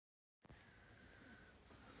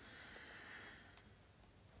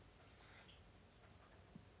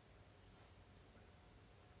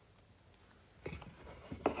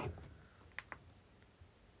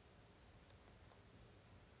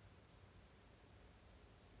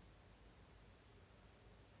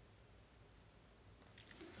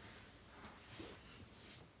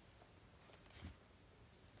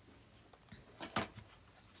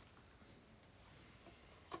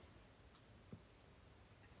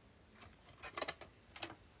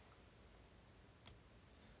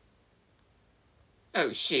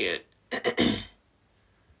Oh, shit.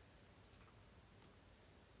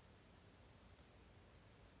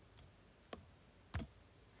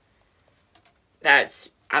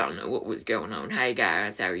 I don't know what was going on. Hey,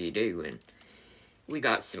 guys, how are you doing? We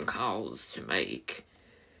got some calls to make.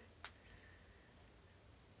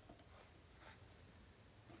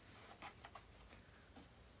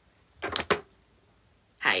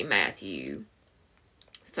 Hey, Matthew.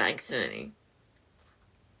 Thanks, honey.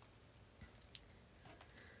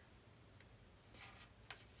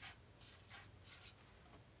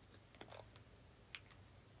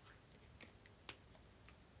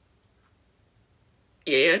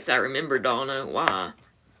 Yes, I remember Donna. Why?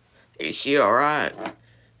 Is she alright?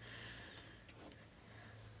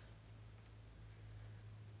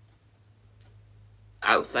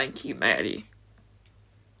 Oh, thank you, Maddie.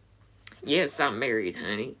 Yes, I'm married,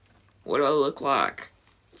 honey. What do I look like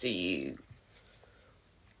to you?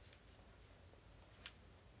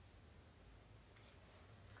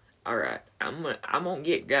 Alright, I'm gonna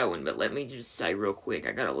get going, but let me just say real quick,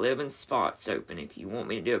 I got 11 spots open. If you want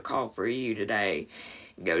me to do a call for you today,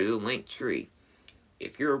 go to the link tree.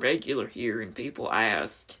 If you're a regular here and people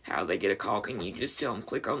ask how they get a call, can you just tell them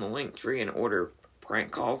click on the link tree and order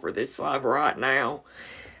prank call for this live right now?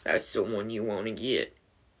 That's the one you want to get.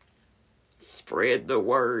 Spread the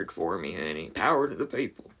word for me, honey. Power to the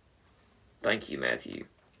people. Thank you, Matthew.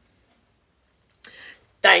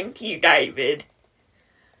 Thank you, David.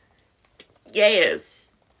 Yes.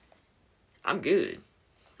 I'm good.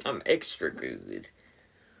 I'm extra good.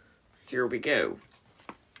 Here we go.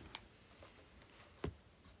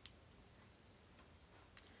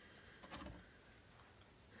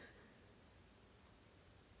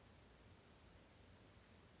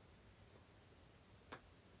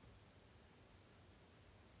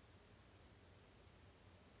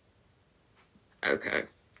 Okay.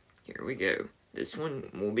 Here we go. This one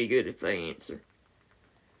will be good if they answer.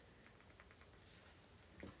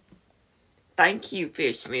 Thank you,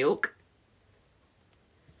 Fish Milk.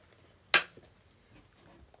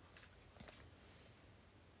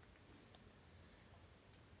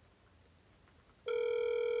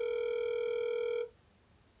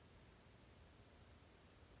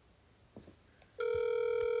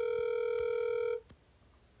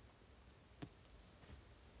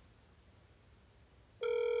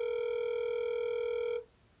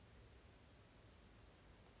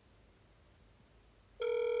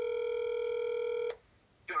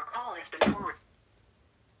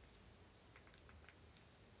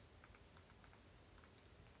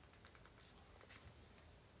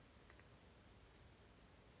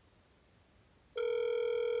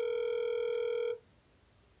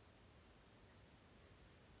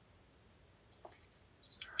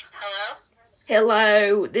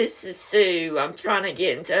 Hello, this is Sue. I'm trying to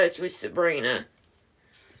get in touch with Sabrina.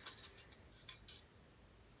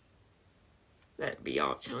 That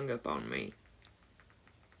biatch hung up on me.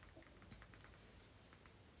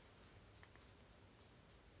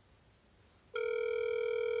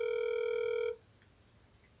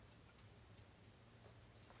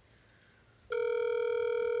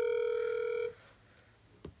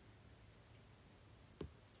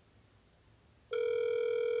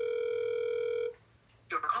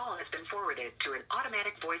 Forwarded to an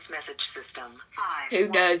automatic voice message system. Who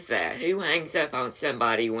does that? Who hangs up on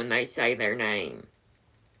somebody when they say their name?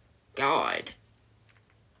 God.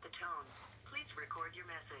 The tone. Please record your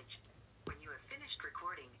message. When you have finished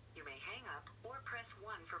recording, you may hang up or press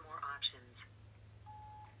 1 for more options.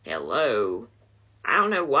 Hello? I don't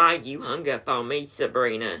know why you hung up on me,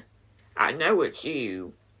 Sabrina. I know it's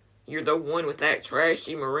you. You're the one with that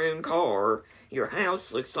trashy maroon car. Your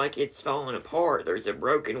house looks like it's falling apart. There's a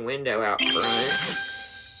broken window out front.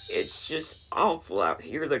 It's just awful out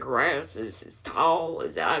here. The grass is as tall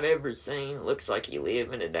as I've ever seen. Looks like you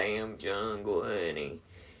live in a damn jungle, honey.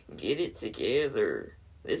 Get it together.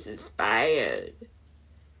 This is bad.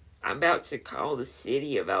 I'm about to call the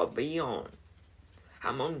city of Albion.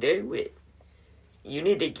 I'm gonna do it. You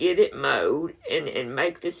need to get it mowed and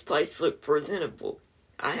make this place look presentable.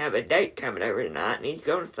 I have a date coming over tonight, and he's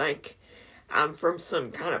gonna think I'm from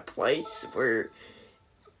some kind of place where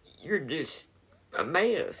you're just a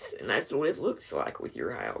mess, and that's what it looks like with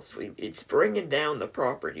your house. It's bringing down the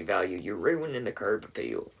property value. You're ruining the curb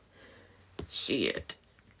appeal. Shit.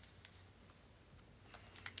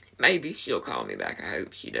 Maybe she'll call me back. I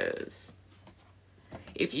hope she does.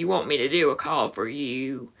 If you want me to do a call for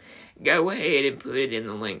you, go ahead and put it in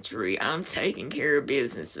the link tree. I'm taking care of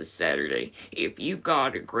business this Saturday. If you've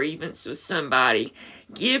got a grievance with somebody,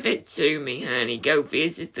 give it to me, honey. Go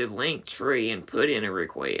visit the link tree and put in a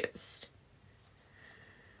request.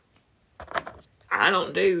 I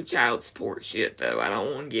don't do child support shit, though. I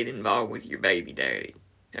don't want to get involved with your baby daddy.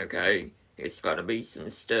 Okay? It's got to be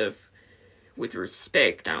some stuff with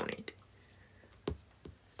respect on it.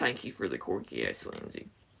 Thank you for the corky ass, Lindsay.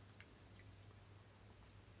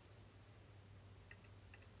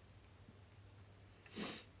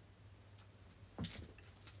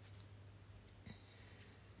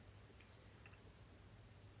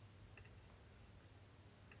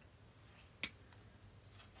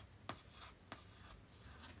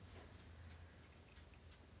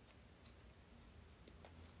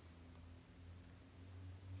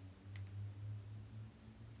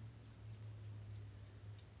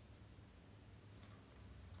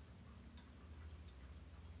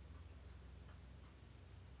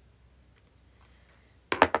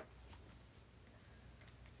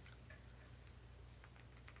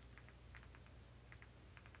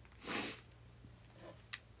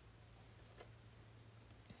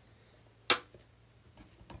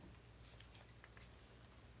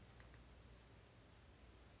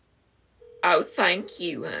 Oh, thank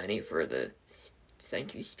you, honey, for the...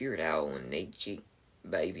 Thank you, Spirit Owl and Nietzsche.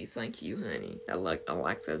 Baby, thank you, honey. I like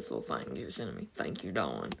those little things you're sending me. Thank you,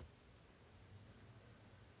 Dawn.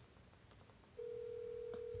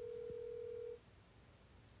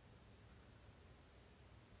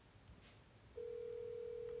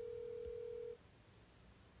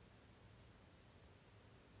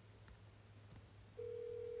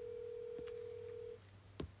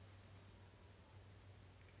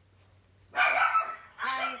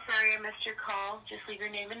 Hi, sorry I missed your call. Just leave your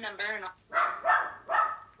name and number and I'll...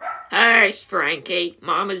 Hush, Frankie.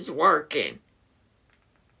 Mama's working.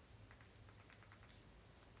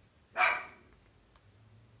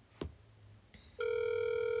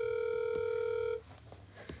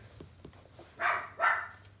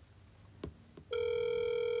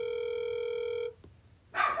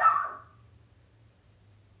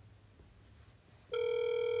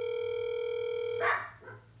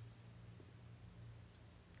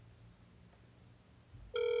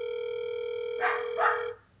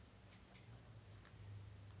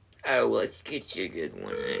 Oh, let's get you a good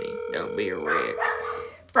one, honey. Don't be a wreck.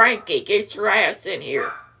 Frankie, get your ass in here.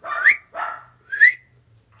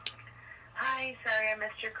 Hi, sorry I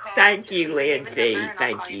missed your call. Thank Just you, leave your name and Lindsay. number and I'll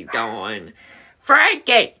Thank call you, back. Dawn.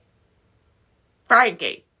 Frankie!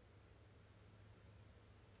 Frankie!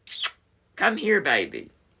 Come here, baby.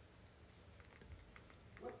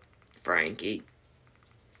 Frankie.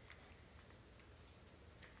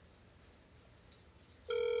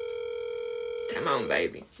 Come on,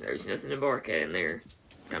 baby. There's nothing to bark at in there.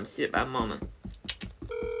 Come sit by Mama.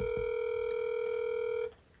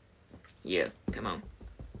 Yeah, come on.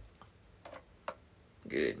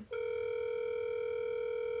 Good.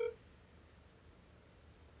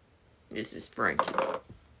 This is Frankie.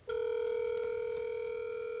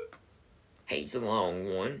 He's a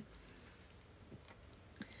long one.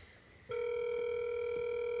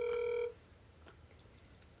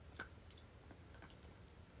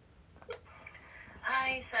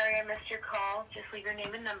 Hi, sorry I missed your call. Just leave your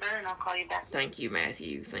name and number and I'll call you back. Thank you,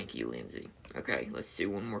 Matthew. Thank you, Lindsay. Okay, let's do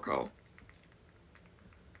one more call.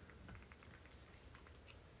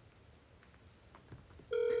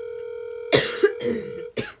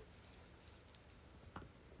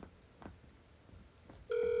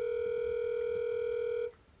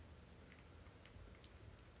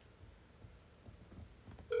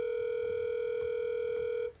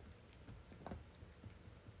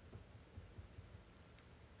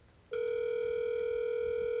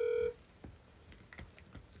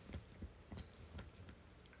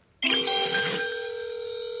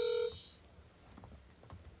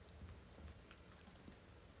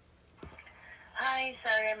 Hi,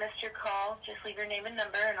 sorry I missed your call. Just leave your name and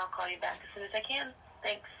number and I'll call you back as soon as I can.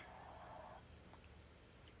 Thanks.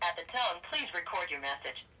 At the tone, please record your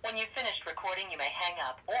message. When you've finished recording, you may hang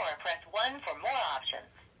up or press 1 for more options.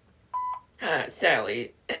 Hi,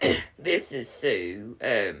 Sally. This is Sue.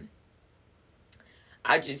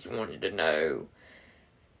 I just wanted to know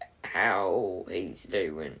how he's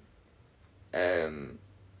doing.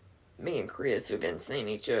 Me and Chris have been seeing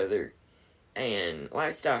each other, and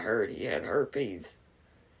last I heard he had herpes.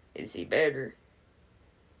 Is he better?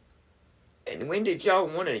 And when did y'all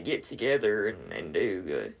want to get together and do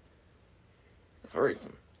the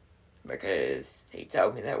threesome? Because he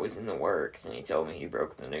told me that was in the works, and he told me he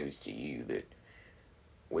broke the news to you that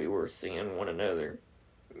we were seeing one another.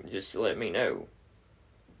 Just let me know.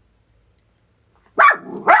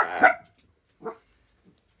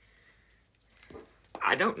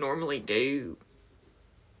 I don't normally do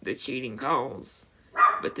the cheating calls,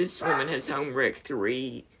 but this woman has home wrecked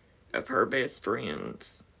 3 of her best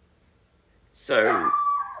friends. So,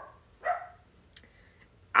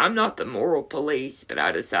 I'm not the moral police, but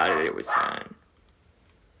I decided it was fine.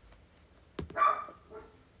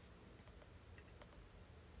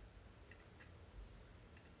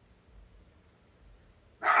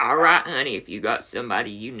 Alright, honey, if you got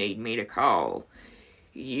somebody you need me to call,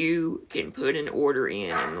 you can put an order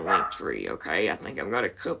in the link tree, okay? I think I've got a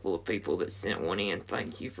couple of people that sent one in.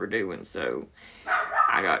 Thank you for doing so.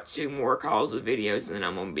 I got 2 more calls with videos, and then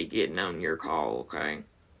I'm going to be getting on your call, okay?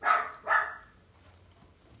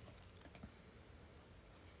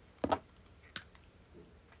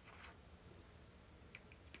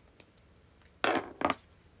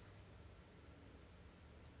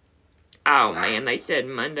 Oh, man, they said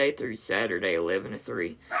Monday through Saturday, 11 to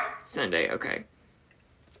 3. Sunday, okay.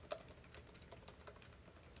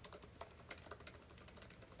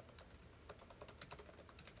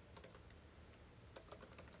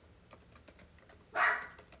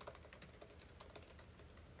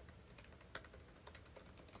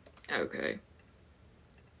 Okay.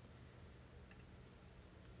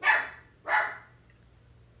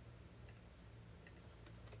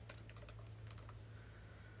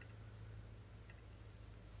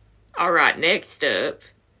 Alright, next up.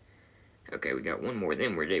 Okay, we got one more,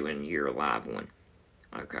 then we're doing your live one.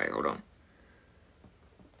 Okay, hold on.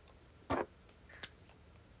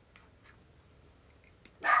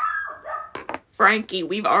 Frankie,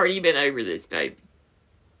 we've already been over this, babe.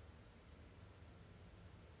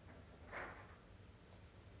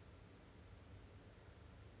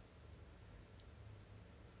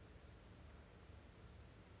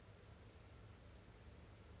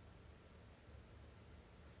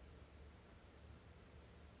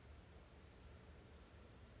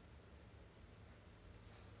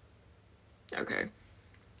 Okay.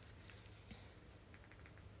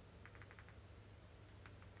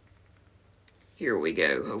 Here we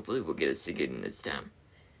go. Hopefully we'll get us a good one this time.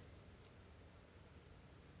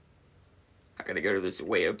 I gotta go to this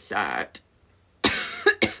website.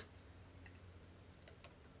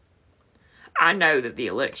 I know that the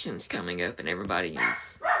election's coming up and everybody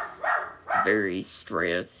is very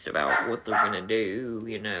stressed about what they're gonna do.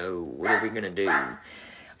 You know, what are we gonna do?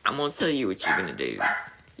 I'm gonna tell you what you're gonna do.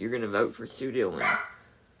 You're gonna vote for Sue Dillon.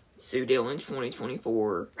 Sue Dillon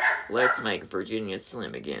 2024. Let's make Virginia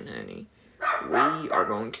slim again, honey. We are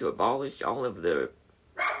going to abolish all of the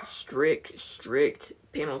strict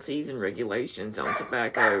penalties and regulations on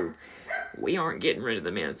tobacco. We aren't getting rid of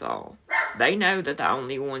the menthol. They know that the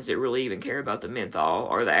only ones that really even care about the menthol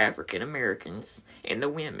are the African Americans and the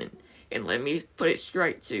women. And let me put it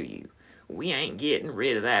straight to you. We ain't getting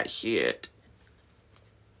rid of that shit.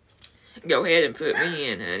 Go ahead and put me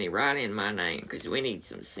in, honey. Write in my name, because we need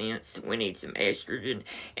some sense, we need some estrogen,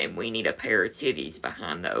 and we need a pair of titties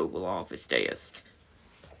behind the Oval Office desk.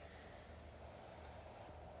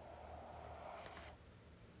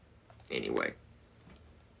 Anyway.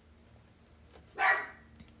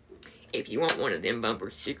 If you want one of them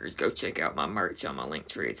bumper stickers, go check out my merch on my link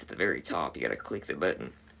tree. It's at the very top. You gotta click the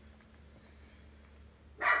button.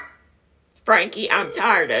 Frankie, I'm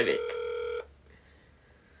tired of it.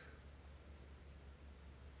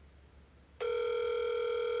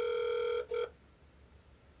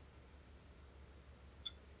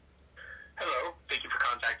 Hello, thank you for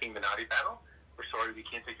contacting the Naughty Panel. We're sorry we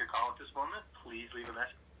can't take your call at this moment. Please leave a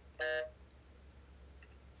message.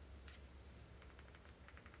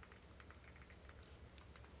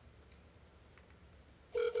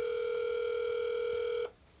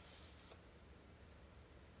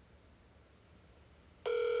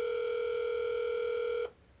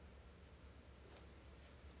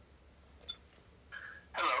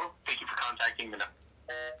 Hello, thank you for contacting the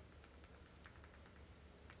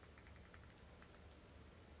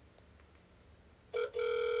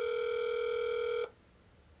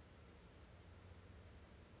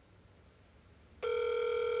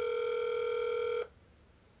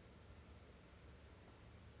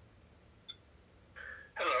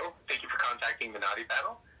Hello, thank you for contacting the Naughty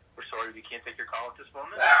Panel. We're sorry we can't take your call at this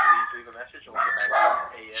moment. Please leave a message and we'll get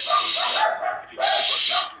back to you ASAP. If you'd like to book,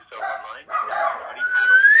 you can do so online at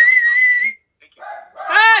naughtypanel.com. Thank you.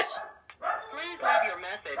 Hush! Please leave your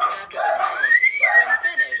message after the tone. When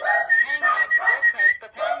finished, hang up or press the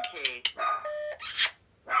pound key.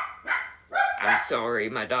 I'm sorry,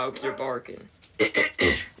 my dogs are barking.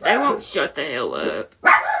 They won't shut the hell up.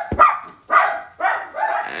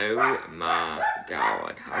 Oh my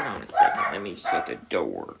God. Hold on a second. Let me shut the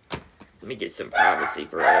door. Let me get some privacy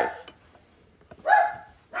for us.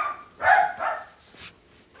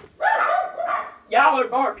 Y'all are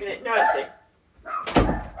barking at nothing.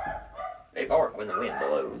 They bark when the wind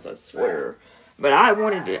blows, I swear. But I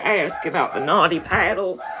wanted to ask about the naughty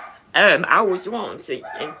paddle. I was wanting to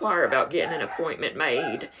inquire about getting an appointment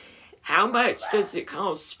made. How much does it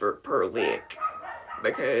cost per lick?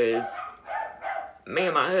 Because me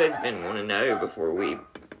and my husband want to know before we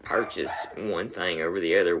purchase one thing over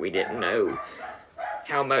the other. We didn't know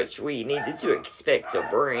how much we needed to expect to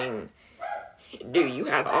bring. Do you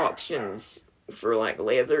have options for like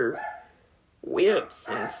leather whips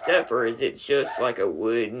and stuff, or is it just like a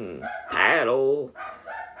wooden paddle?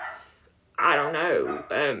 I don't know.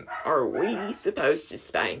 Are we supposed to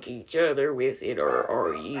spank each other with it, or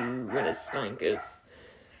are you gonna spank us?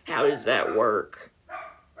 How does that work?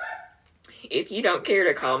 If you don't care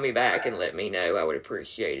to call me back and let me know, I would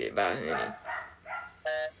appreciate it. Bye, honey.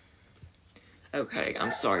 Okay,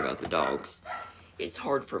 I'm sorry about the dogs. It's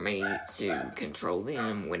hard for me to control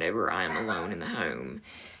them whenever I am alone in the home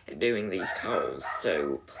doing these calls,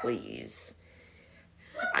 so please,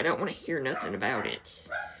 I don't want to hear nothing about it.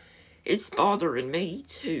 It's bothering me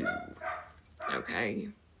too, okay?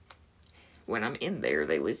 When I'm in there,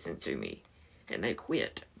 they listen to me, and they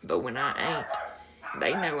quit. But when I ain't,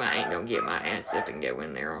 they know I ain't gonna get my ass up and go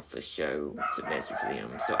in there off the show to mess with them.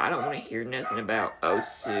 So I don't want to hear nothing about, oh,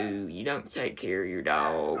 Sue, you don't take care of your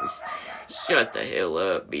dogs. Shut the hell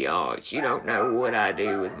up, biatch. You don't know what I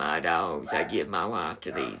do with my dogs. I give my life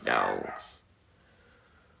to these dogs.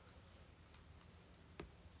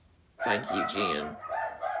 Thank you, Jen.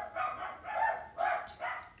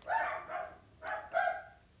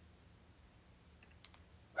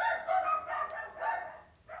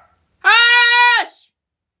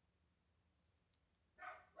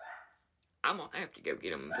 I'm gonna have to go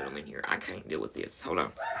get them and put them in here. I can't deal with this. Hold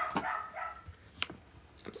on.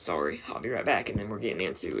 I'm sorry. I'll be right back, and then we're getting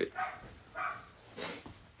into it.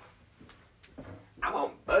 I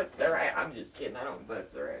won't bust their ass. I'm just kidding. I don't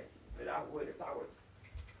bust their ass. But I would if I was.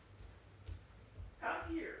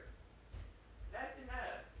 Come here. That's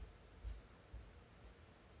enough.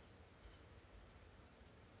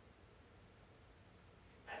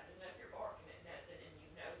 That's enough. You're barking at nothing, and you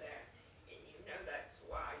know that. And you know that's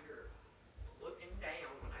why you're looking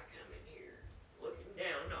down when I come in here. Looking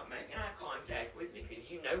down, not making eye contact with me, because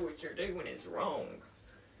you know what you're doing is wrong.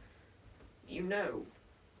 You know.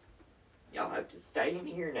 Y'all have to stay in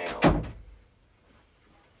here now.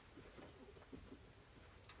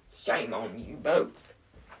 Shame on you both.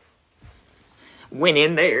 Went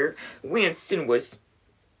in there. Winston was...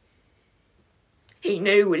 He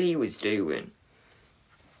knew what he was doing.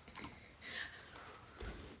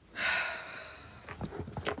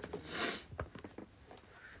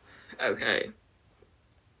 Okay.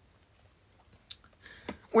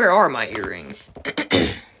 Where are my earrings?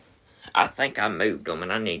 I think I moved them,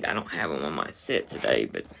 and I don't have them on my set today,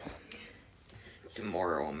 but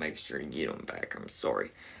tomorrow I'll make sure to get them back. I'm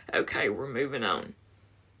sorry. Okay, we're moving on.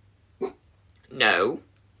 No.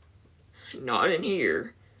 Not in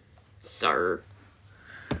here, sir.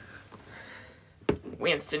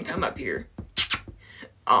 Winston, come up here.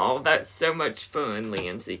 Oh, that's so much fun,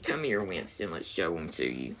 Lindsay. Come here, Winston. Let's show them to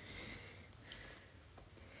you.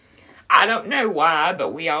 I don't know why,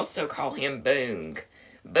 but we also call him Boong.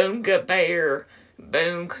 Boonga Bear.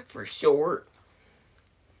 Boong for short.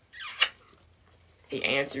 He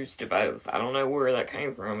answers to both. I don't know where that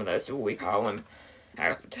came from, but that's what we call him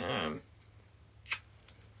half the time.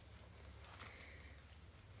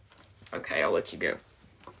 Okay, I'll let you go.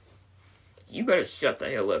 You better shut the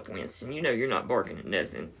hell up, Winston. You know you're not barking at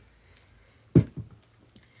nothing.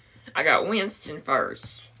 I got Winston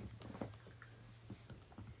first.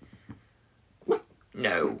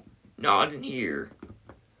 No, not in here.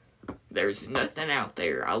 There's nothing out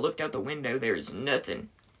there. I looked out the window. There's nothing.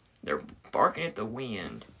 They're barking at the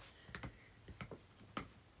wind.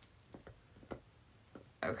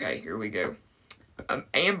 Okay, here we go.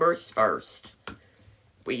 Amber's first.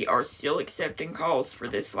 We are still accepting calls for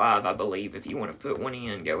this live, I believe. If you want to put one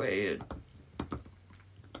in, go ahead.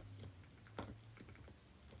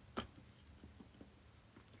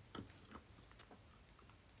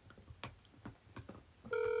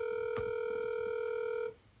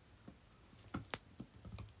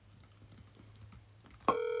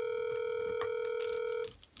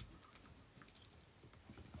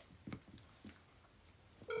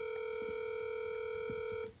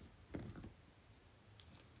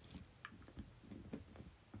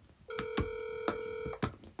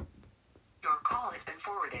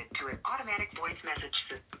 To an automatic voice message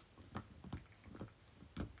system.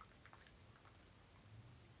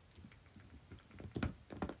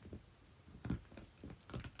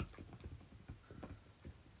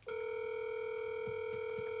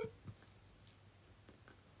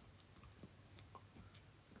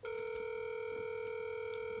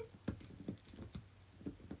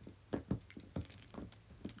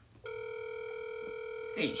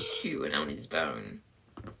 He's chewing on his bone.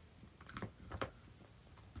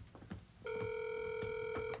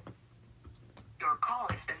 Your call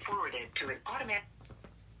has been forwarded to an automatic.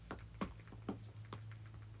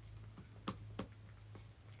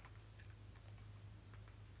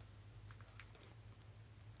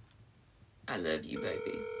 I love you,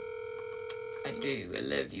 baby. I do. I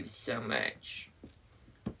love you so much.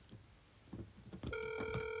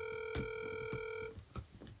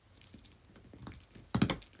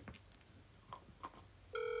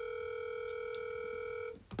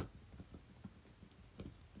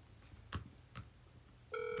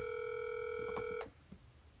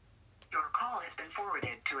 Your call has been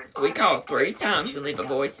forwarded to an We call automatic 3 times and leave a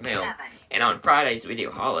voicemail. And on Fridays, we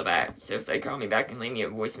do holla back. So if they call me back and leave me a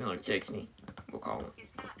voicemail or text me, we'll call them. Is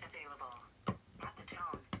not available. At the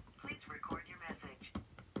tone, please record your message.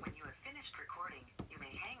 When you have finished recording, you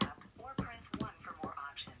may hang up or press 1 for more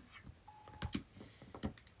options.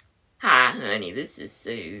 Hi, honey, this is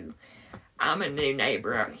Sue. I'm a new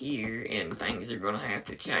neighbor out here, and things are going to have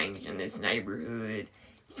to change in this neighborhood.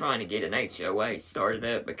 Trying to get an HOA started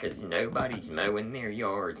up because nobody's mowing their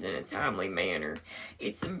yards in a timely manner.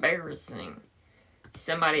 It's embarrassing.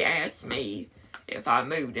 Somebody asked me if I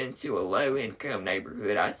moved into a low-income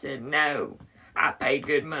neighborhood. I said no. I paid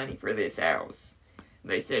good money for this house.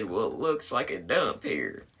 They said, well, it looks like a dump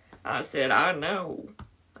here. I said, I know.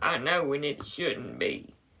 I know, and it shouldn't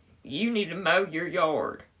be. You need to mow your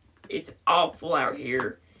yard. It's awful out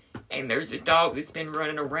here. And there's a dog that's been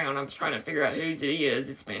running around. I'm trying to figure out whose it is.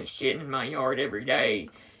 It's been shitting in my yard every day.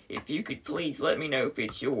 If you could please let me know if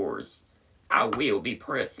it's yours. I will be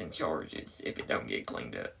pressing charges if it don't get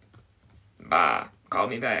cleaned up. Bye. Call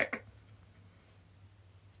me back.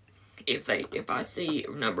 If I see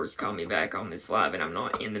numbers call me back on this live and I'm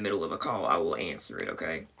not in the middle of a call, I will answer it,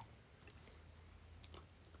 okay?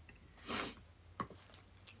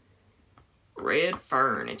 Red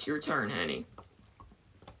Fern, it's your turn, honey.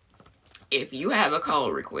 If you have a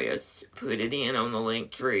call request, put it in on the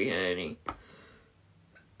link tree, honey.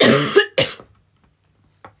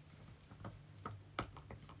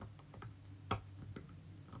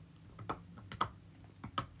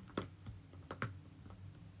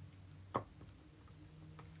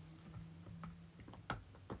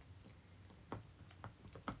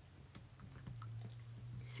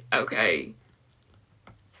 Okay.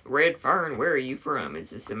 Red Fern, where are you from?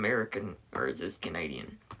 Is this American or is this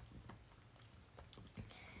Canadian?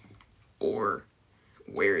 Or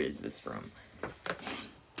where is this from?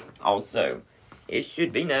 Also, it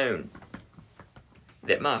should be known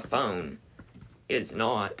that my phone is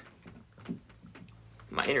not,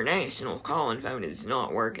 my international calling phone is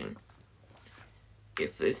not working.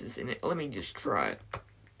 If this is in it, let me just try it.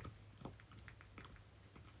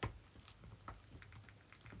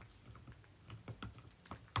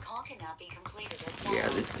 Call cannot be completed as Yeah,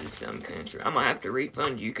 this is some country. I'm gonna have to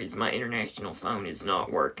refund you because my international phone is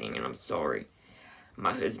not working, and I'm sorry.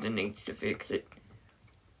 My husband needs to fix it.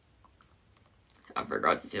 I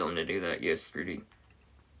forgot to tell him to do that yesterday.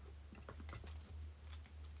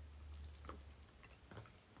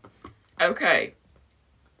 Okay.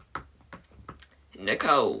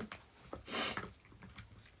 Nicole.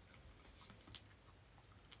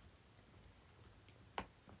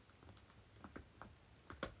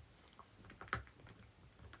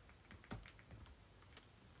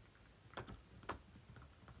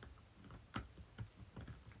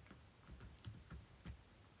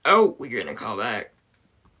 Oh, we're getting a call back.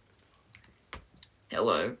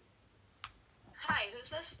 Hello. Hi, who's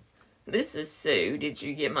this? This is Sue. Did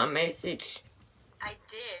you get my message? I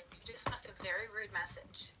did. You just left a very rude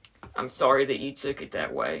message. I'm sorry that you took it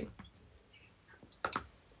that way.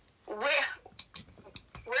 Where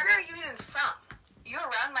are you even from? You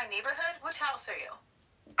around my neighborhood? Which house are you?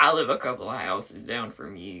 I live a couple of houses down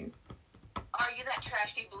from you. Are you that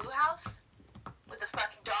trashy blue house? With the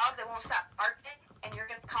fucking dog that won't stop barking? And you're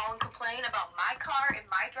gonna call and complain about my car in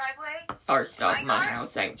my driveway? First off, my car?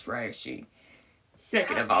 house ain't trashy.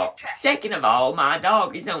 Second Your of house all, ain't trashy. second of all, my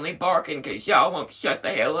dog is only barking because y'all won't shut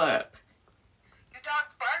the hell up. Your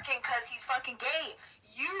dog's barking because he's fucking gay.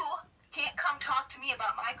 You can't come talk to me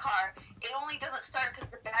about my car. It only doesn't start because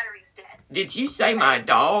the battery's dead. Did you say my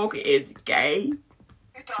dog is gay?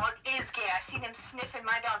 Your dog is gay. I seen him sniffing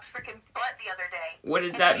my dog's freaking butt the other day. What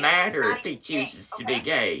does And that he's matter not if he even gay, chooses to okay? be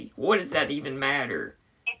gay? What does that even matter?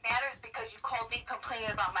 It matters because you called me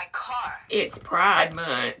complaining about my car. It's Pride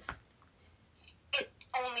Month.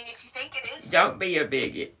 Only if you think it is. Don't be a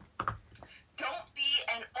bigot. Don't be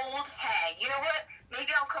an old hag. You know what?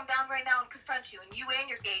 Maybe I'll come down right now and confront you and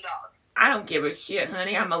your gay dog. I don't give a shit,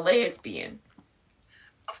 honey. I'm a lesbian.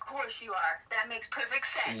 Of course you are. That makes perfect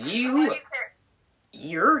sense. You- So why do you care?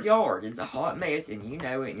 Your yard is a hot mess, and you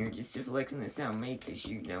know it, and you're just deflecting this on me because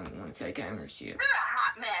you don't want to take ownership. You're a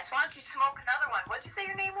hot mess. Why don't you smoke another one? What'd you say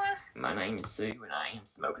your name was? My name is Sue, and I am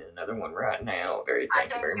smoking another one right now. Thank I you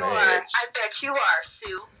bet very you much. are. I bet you are,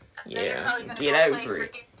 Sue. And then you're Yeah, probably gonna get go over play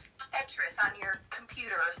it. Tetris on your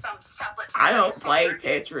computer or some tablet. I don't play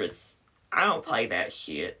Tetris. I don't play that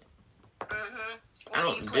shit. Mm-hmm. I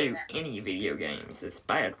don't do any video games. It's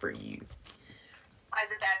bad for you. Why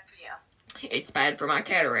is it bad for you? It's bad for my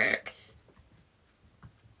cataracts.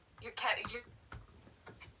 You're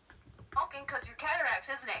smoking because your cataracts,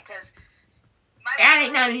 isn't it? Because That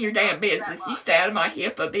ain't none of your damn business. You stay out of my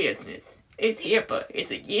HIPAA business. It's HIPAA.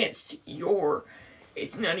 It's against your...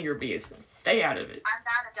 It's none of your business. Stay out of it. I'm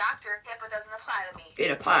not a doctor. HIPAA doesn't apply to me.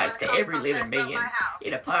 It applies to every living being. being.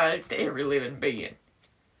 It applies to every living being.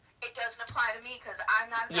 It doesn't apply to me because I'm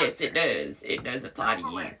not a doctor. Yes, it does. It does apply to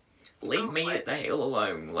Google you. it. Leave me Google the hell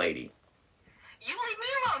alone, lady. You leave me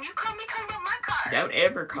alone. You call me talking about my car. Don't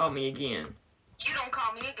ever call me again. You don't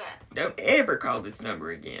call me again. Don't ever call this number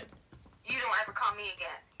again. You don't ever call me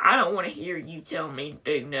again. I don't want to hear you tell me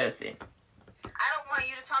to do nothing. I don't want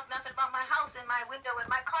you to talk nothing about my house and my window and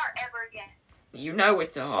my car ever again. You know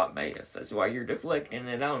it's a hot mess. That's why you're deflecting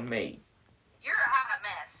it on me. You're a hot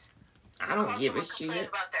mess. I don't Call give a someone complain shit.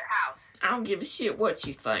 about their house. I don't give a shit what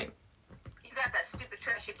you think. You got that stupid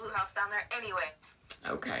trashy blue house down there anyways.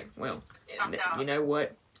 Okay, well, Calm down. you know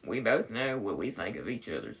what? We both know what we think of each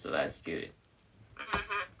other, so that's good.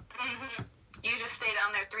 You just stay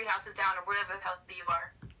down there 3 houses down or wherever the hell you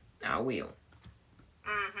are. I will.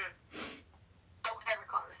 Don't ever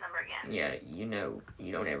call this number again. Yeah, you know,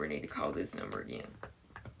 you don't ever need to call this number again.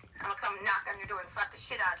 I'm gonna come knock on your door and slap the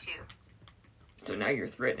shit out you. So now you're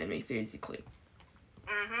threatening me physically.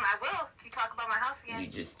 I will if you talk about my house again. You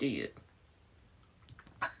just did.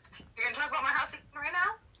 You're gonna talk about my house again right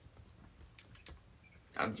now?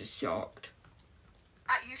 I'm just shocked.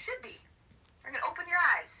 You should be. You're gonna open your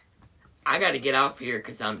eyes. I gotta get off here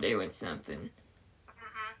because I'm doing something.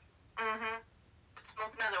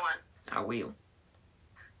 Smoke another one. I will.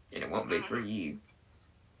 And it won't be for you.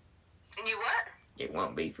 And you what? It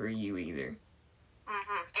won't be for you either.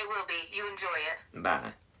 It will be. You enjoy it.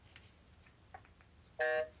 Bye.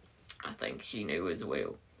 I think she knew as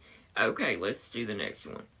well. Okay, let's do the next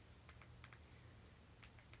one.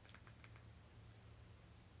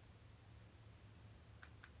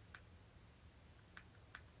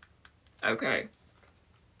 Okay.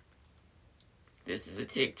 This is a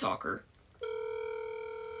TikToker.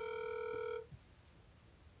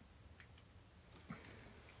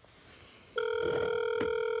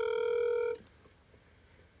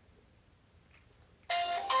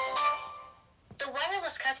 The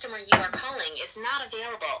wireless customer you are calling is not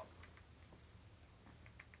available.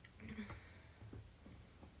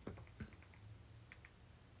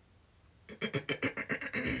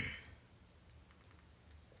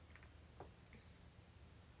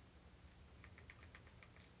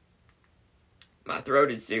 My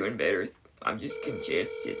throat is doing better. I'm just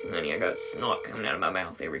congested, honey. I got snot coming out of my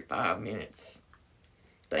mouth every 5 minutes.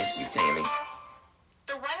 Thank you, Tammy.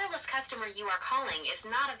 The wireless customer you are calling is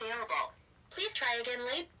not available. Please try again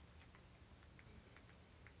later.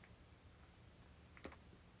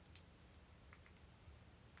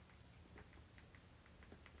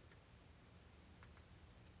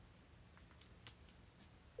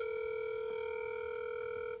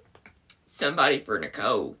 Somebody for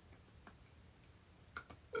Nicole.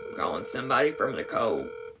 I'm calling somebody from Nicole.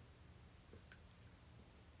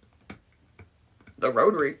 The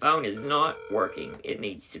rotary phone is not working. It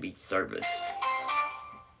needs to be serviced.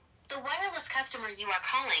 The wireless customer you are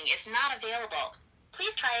calling is not available.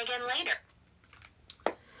 Please try again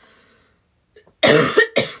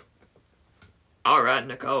later. Alright,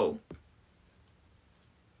 Nicole.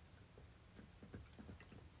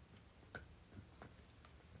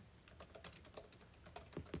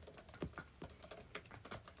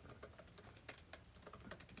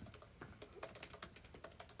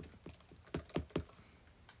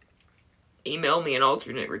 Email me an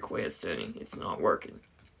alternate request, honey. It's not working.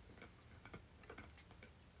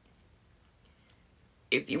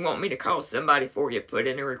 If you want me to call somebody for you, put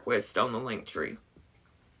in a request on the link tree.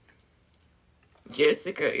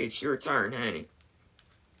 Jessica, it's your turn, honey.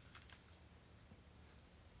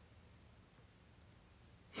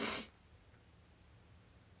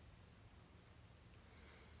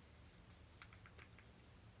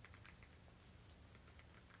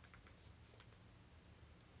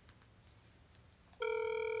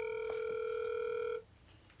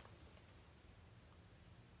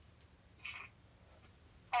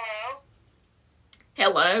 Hello?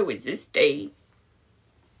 Hello, is this Dee?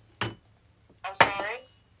 I'm sorry?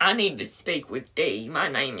 I need to speak with Dee. My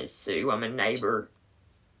name is Sue. I'm a neighbor.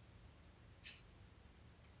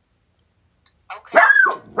 Okay.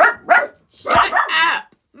 Shut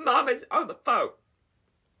up! Mama's on the phone.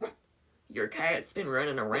 Your cat's been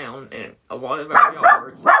running around in a lot of our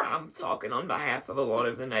yards. I'm talking on behalf of a lot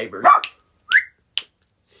of the neighbors.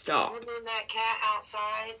 Stop. You mean that cat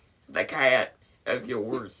outside? The cat of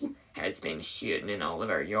yours has been shitting in all of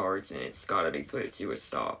our yards, and it's got to be put to a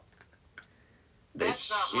stop. The That's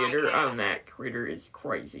not my shitter cat. on that critter is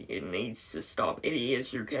crazy. It needs to stop. It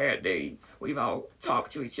is your cat, Dee. We've all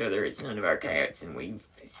talked to each other. It's none of our cats, and we've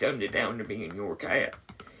summed it down to being your cat.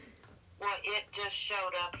 Well, it just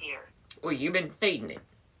showed up here. Well, you've been feeding it.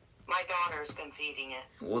 My daughter's been feeding it.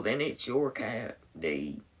 Well, then it's your cat,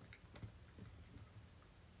 Dee.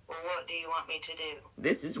 Well, what do you want me to do?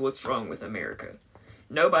 This is what's wrong with America.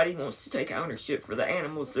 Nobody wants to take ownership for the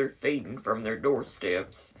animals they're feeding from their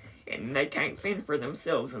doorsteps, and they can't fend for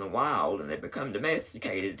themselves in the wild, and they become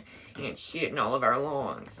domesticated and shit in all of our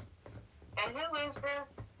lawns. And who is this?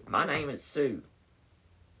 My name is Sue.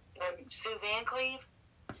 Sue Van Cleve?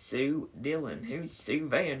 Sue Dillon. Who's Sue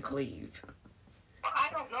Van Cleve? Well, I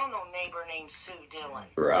don't know no neighbor named Sue Dillon.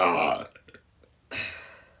 Right.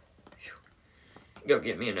 Go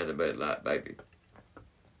get me another Bud Light, baby.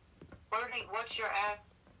 What's your ad?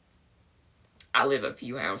 I live a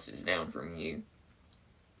few houses down from you.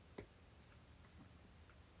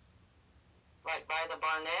 Right by the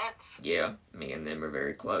Barnetts? Yeah, me and them are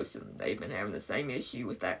very close, and they've been having the same issue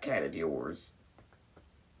with that cat of yours.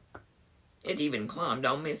 It even climbed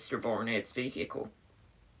on Mr. Barnett's vehicle.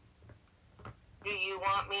 Do you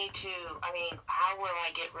want me to, how will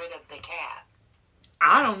I get rid of the cat?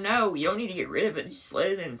 I don't know. You don't need to get rid of it. Just let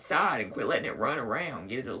it inside and quit letting it run around.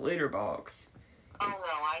 Get it a litter box. Oh,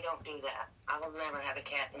 no, I don't do that. I will never have a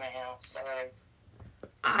cat in the house, sorry.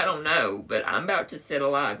 I don't know, but I'm about to set a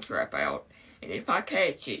live trap out. And if I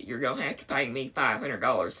catch it, you're going to have to pay me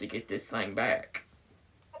 $500 to get this thing back.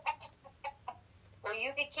 Well,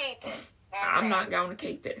 you can keep it. I'm not going to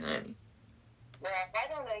keep it, honey. Well, I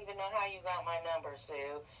don't even know how you got my number, Sue,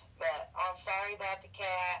 but I'm sorry about the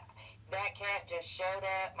cat. That cat just showed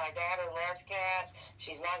up. My daughter loves cats.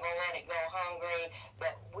 She's not going to let it go hungry,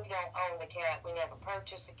 but we don't own the cat. We never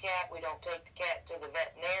purchased the cat. We don't take the cat to the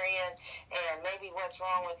veterinarian, and maybe what's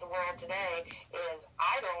wrong with the world today is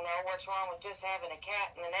I don't know what's wrong with just having a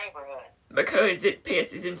cat in the neighborhood. Because it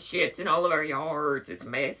pisses and shits in all of our yards. It's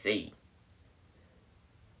messy.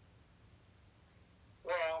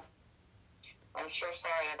 Well, I'm sure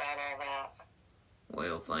sorry about all that.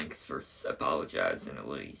 Well, thanks for apologizing at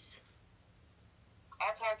least.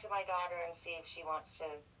 I'll talk to my daughter and see if she wants to,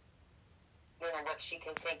 what she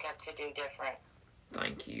can think of to do different.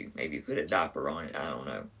 Thank you. Maybe put a diaper on it. I don't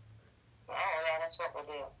know. Oh, yeah, that's what we'll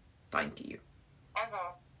do. Thank you.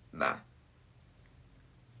 Uh-huh. Bye.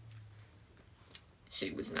 She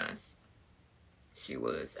was nice. She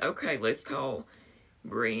was. Okay, let's call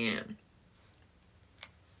Brienne.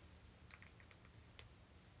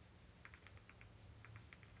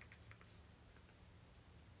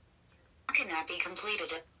 Cannot be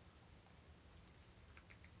completed.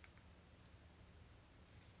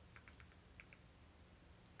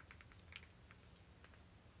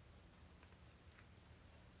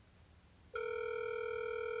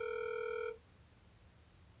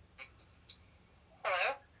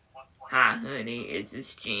 Hello? Hi, honey. Is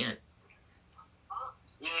this Jen?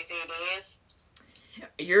 Yes, it is.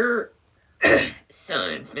 Your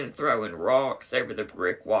son's been throwing rocks over the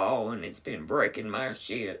brick wall, and it's been breaking my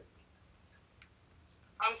shit.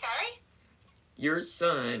 I'm sorry? Your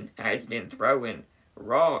son has been throwing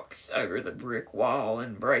rocks over the brick wall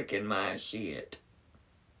and breaking my shit.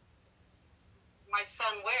 My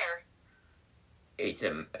son where?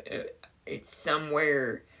 It's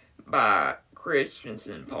somewhere by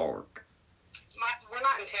Christensen Park. We're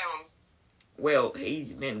not in town. Well,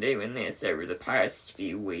 he's been doing this over the past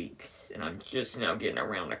few weeks, and I'm just now getting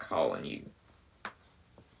around to calling you.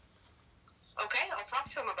 Okay, I'll talk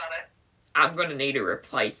to him about it. I'm gonna need a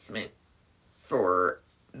replacement for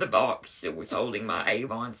the box that was holding my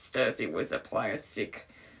Avon stuff. It was a plastic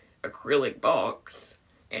acrylic box,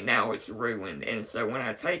 and now it's ruined. And so when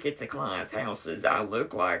I take it to clients' houses, I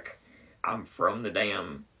look like I'm from the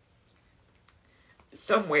damn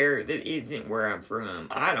somewhere that isn't where I'm from.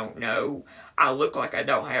 I don't know. I look like I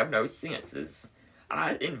don't have no senses.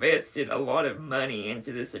 I invested a lot of money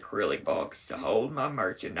into this acrylic box to hold my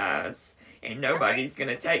merchandise, and nobody's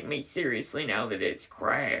gonna take me seriously now that it's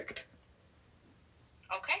cracked.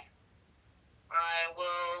 Okay. I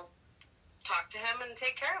will talk to him and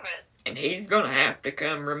take care of it. And he's gonna have to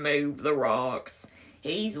come remove the rocks.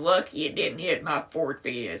 He's lucky it didn't hit my Ford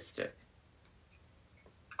Fiesta.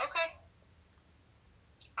 Okay.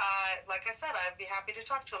 Like I said, I'd be happy to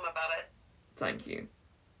talk to him about it. Thank you.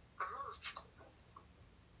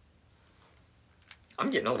 I'm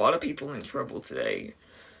getting a lot of people in trouble today.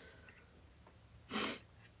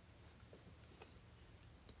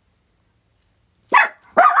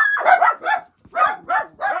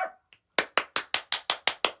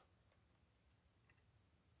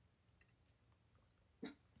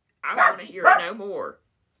 I want to hear it no more.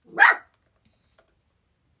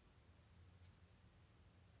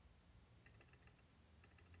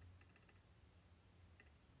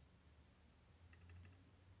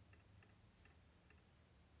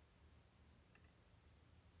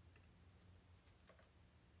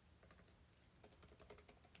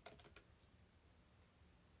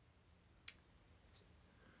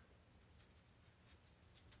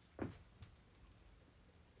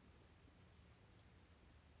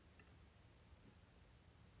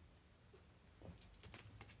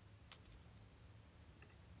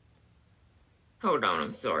 Hold on,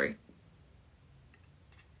 I'm sorry.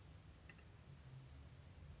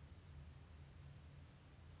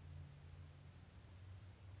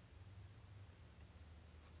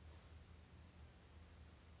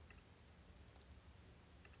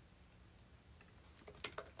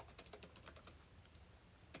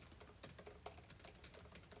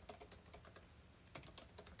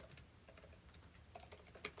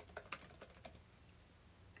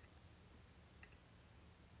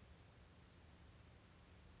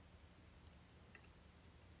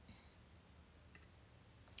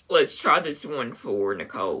 Let's try this one for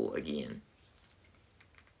Nicole again.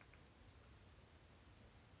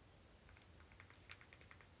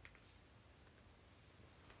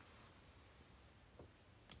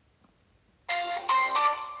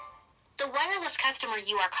 The wireless customer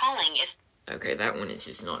you are calling is... Okay, that one is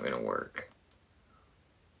just not going to work.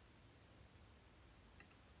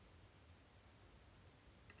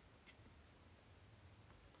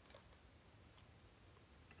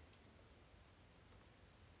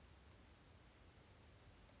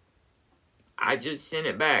 I just sent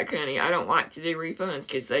it back, honey. I don't like to do refunds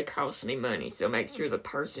because they cost me money. So make sure the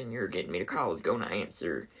person you're getting me to call is going to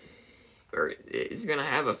answer. Or is going to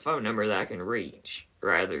have a phone number that I can reach,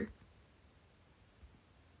 rather.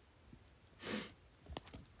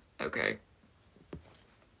 Okay.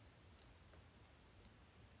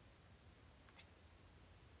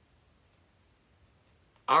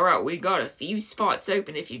 Alright, we got a few spots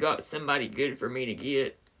open if you got somebody good for me to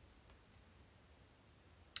get.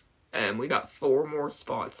 We got 4 more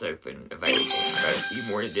spots open available. Got a few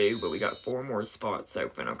more to do, but we got 4 more spots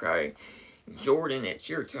open, okay? Jordan, it's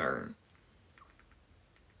your turn.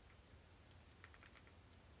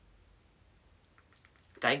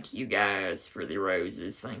 Thank you guys for the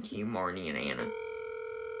roses. Thank you, Marnie and Anna.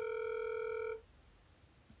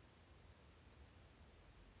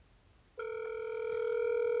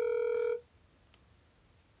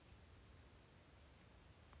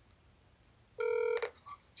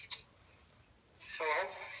 Hello?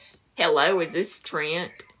 Hello, is this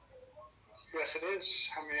Trent? Yes, it is.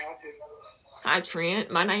 How may I help you? Hi,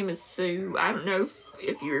 Trent. My name is Sue. I don't know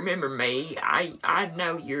if you remember me. I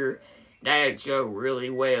know your dad, Joe, really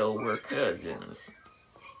well. We're cousins.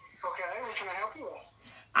 Okay, what can I help you with?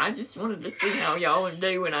 I just wanted to see how y'all are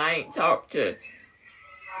doing. I ain't talked to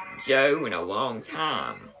Joe in a long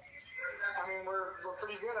time. I mean, we're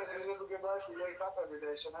pretty good. I think we live a good life. We wake up every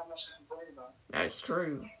day, so not much to complain about. That's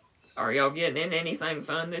true. Are y'all getting in anything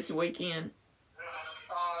fun this weekend?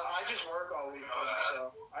 I just work all weekend,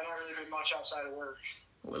 so I don't really do much outside of work.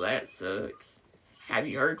 Well, that sucks. Have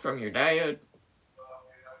you heard from your dad?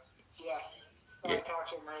 Yeah. I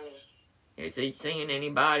talked to him earlier. Is he seeing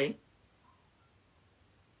anybody?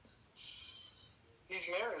 He's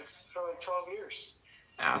married for like 12 years.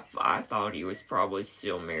 I thought he was probably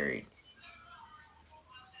still married.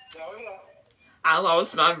 Oh, yeah. I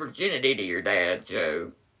lost my virginity to your dad,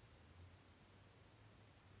 Joe.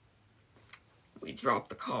 We dropped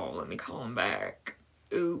the call. Let me call him back.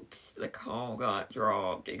 Oops, the call got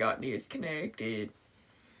dropped. It got disconnected.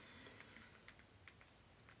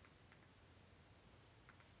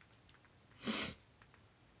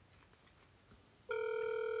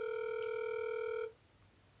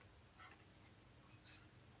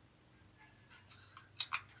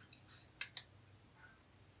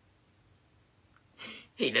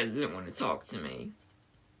 He doesn't want to talk to me.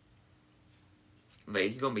 But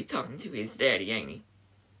he's gonna be talking to his daddy, ain't he?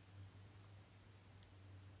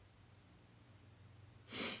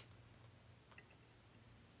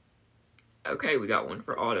 Okay, we got one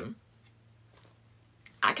for Autumn.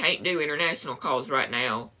 I can't do international calls right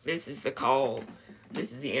now. This is the call.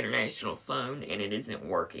 This is the international phone, and it isn't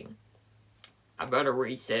working. I've got to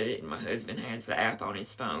reset it, and my husband has the app on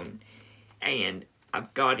his phone, and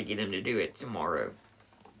I've got to get him to do it tomorrow.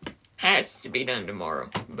 Has to be done tomorrow,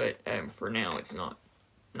 but for now it's not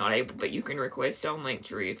able. But you can request on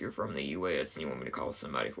Linktree if you're from the U.S. and you want me to call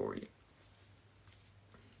somebody for you.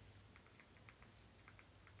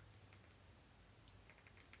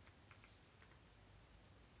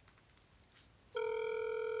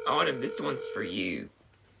 Autumn, this one's for you.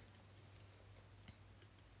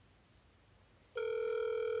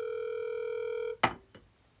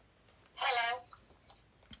 Hello.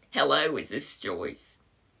 Hello, is this Joyce?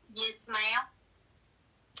 Yes, ma'am.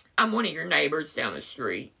 I'm one of your neighbors down the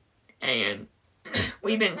street, and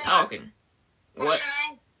we've been talking. What's What? your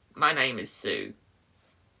name? My name is Sue.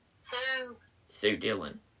 Sue. Sue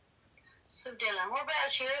Dillon. Sue Dillon. What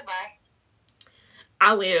about you, everybody?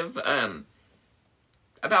 I live,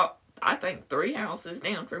 about, I think, 3 houses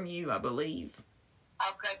down from you, I believe.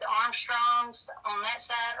 Okay, the Armstrongs on that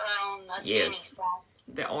side or on the Yes. Denny's side?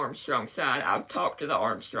 The Armstrong side. I've talked to the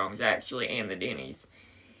Armstrongs, actually, and the Denny's.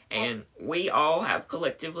 And we all have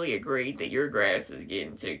collectively agreed that your grass is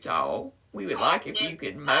getting too tall. We would like if you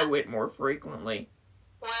could mow it more frequently.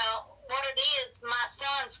 Well, what it is, my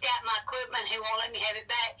son's got my equipment. He won't let me have it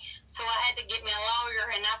back. So I had to get me a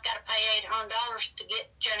lawyer, and I've got to pay $800 to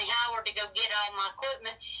get Johnny Howard to go get all my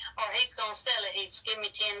equipment, or he's going to sell it. He's giving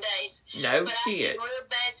me 10 days. No But shit. I'm real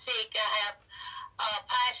bad sick. I have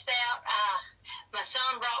passed out. My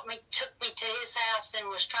son took me to his house and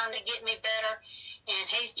was trying to get me better, and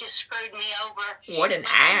he's just screwed me over. What an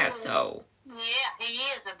asshole. Yeah, he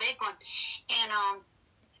is a big one. And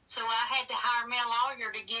so I had to hire me a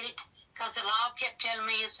lawyer to get it, because the law kept telling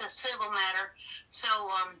me it's a civil matter. So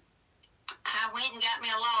I went and got me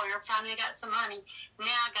a lawyer, finally got some money. Now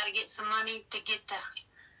I got to get some money to get the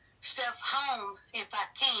stuff home if I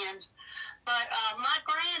can. But my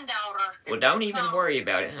granddaughter... Well, don't even worry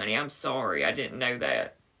about it, honey. I'm sorry. I didn't know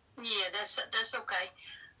that. Yeah, that's okay.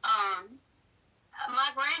 My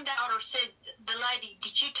granddaughter said, the lady,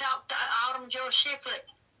 did you talk to Autumn Joy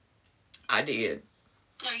Shiflett? I did.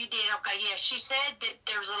 Oh, you did? Okay, yeah. She said that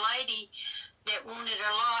there was a lady that wanted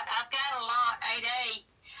a lot. I've got a lot, 8A.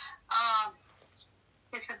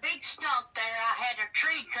 It's a big stump there. I had a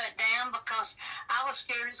tree cut down because I was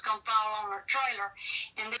scared it's going to fall on her trailer.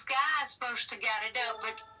 And this guy is supposed to got it up,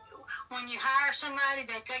 but when you hire somebody,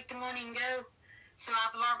 they take the money and go. So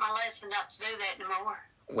I've learned my lesson not to do that no more.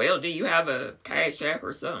 Well, do you have a Cash App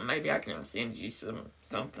or something? Maybe I can send you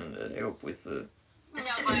something to help with the... No,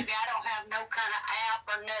 baby, I don't have no kind of app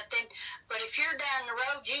or nothing. But if you're down the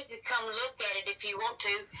road, you can come look at it if you want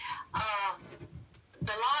to.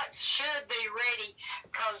 The lots should be ready,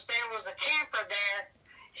 because there was a camper there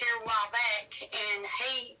here a while back, and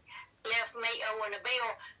he left me owing a bill.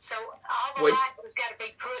 So all the lots has got to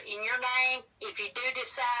be put in your name if you do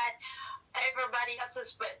decide. Everybody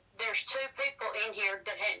else's, but there's 2 people in here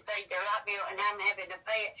that hadn't paid their light bill, and I'm having to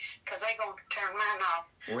pay it because they're going to turn mine off.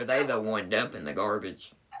 Were they the one dumping the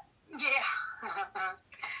garbage? Yeah.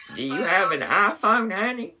 Do you have an iPhone,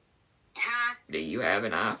 honey? Huh? Do you have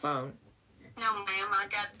an iPhone? No, ma'am. I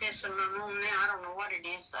got this in my room now. I don't know what it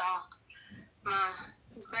is. My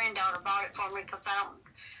granddaughter bought it for me because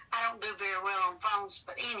I don't do very well on phones.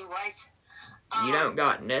 But anyways. You don't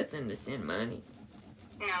got nothing to send money?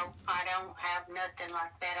 No, I don't have nothing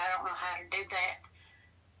like that. I don't know how to do that.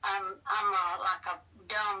 I'm like a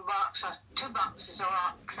dumb box, 2 boxes of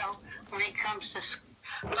rocks. So when it comes to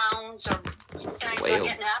loans or things like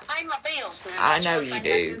that, now I pay my bills. Now, I know you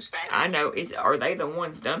do. I know. Are they the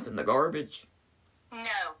ones dumping the garbage? No,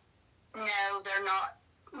 they're not.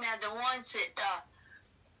 Now the ones that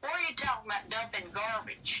what are you talking about dumping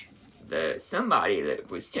garbage? Somebody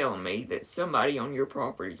that was telling me that somebody on your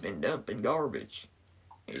property's been dumping garbage.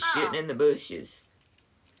 It's shitting in the bushes.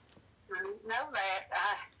 Know that.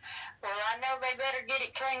 Well, I know they better get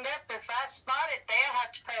it cleaned up. If I spot it, they'll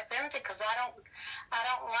have to pay a penalty, because I don't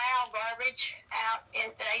allow garbage out.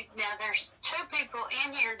 Now there's 2 people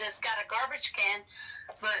in here that's got a garbage can,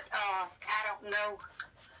 but I don't know.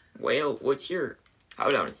 Well,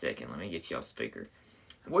 hold on a second. Let me get you off speaker.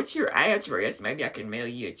 What's your address? Maybe I can mail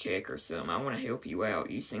you a check or something. I want to help you out.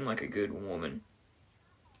 You seem like a good woman.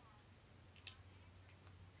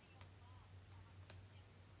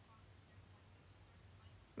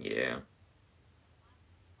 Yeah.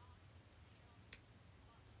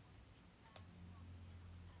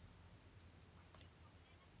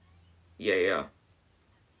 Yeah.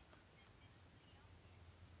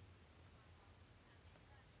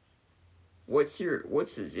 What's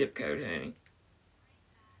the zip code, honey?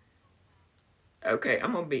 Okay,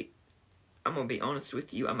 I'm gonna be honest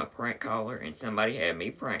with you. I'm a prank caller, and somebody had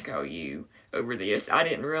me prank call you over this. I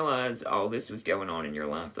didn't realize all this was going on in your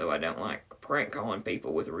life, though. I don't like prank calling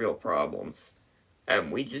people with real problems.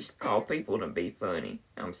 We just call people to be funny.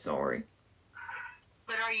 I'm sorry.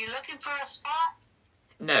 But are you looking for a spot?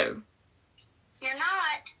 No. You're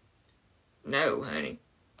not? No, honey.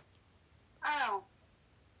 Oh.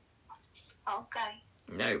 Okay.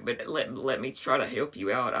 No, but let me try to help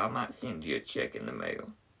you out. I might send you a check in the mail.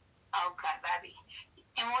 Okay, baby.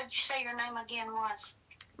 And what'd you say your name again was?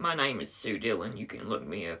 My name is Sue Dillon. You can look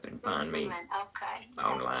me up and find me Okay.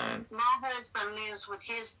 online. My husband lives with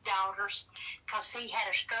his daughters because he had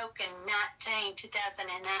a stroke in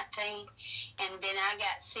 2019, and then I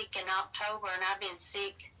got sick in October, and I've been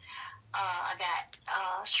sick. I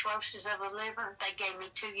got cirrhosis of the liver. They gave me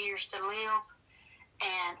 2 years to live,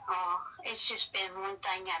 and it's just been one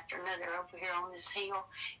thing after another over here on this hill.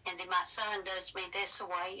 And then my son does me this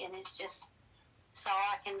way, and it's just all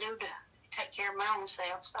I can do to take care of my own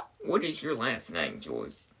self. So. What is your last name,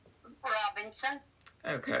 Joyce? Robinson.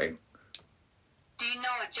 Okay. Do you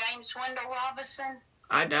know a James Wendell Robinson?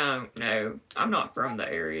 I don't know. I'm not from the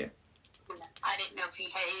area. I didn't know if you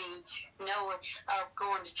had any know of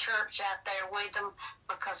going to church out there with him,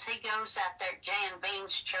 because he goes out there at Jan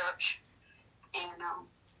Bean's church, and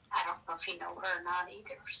I don't know if you know her or not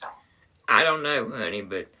either. So I don't know, honey,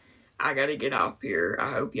 but I gotta get off here.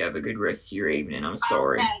 I hope you have a good rest of your evening. I'm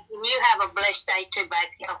sorry. Okay, and you have a blessed day too,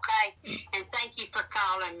 baby. Okay, and thank you for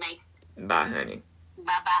calling me. Bye, honey.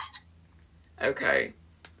 Bye-bye. Okay.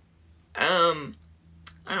 I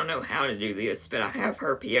don't know how to do this, but I have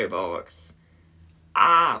her P.O. box.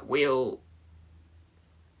 I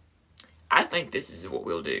think this is what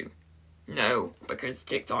we'll do. No, because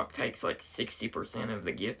TikTok takes like 60% of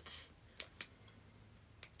the gifts.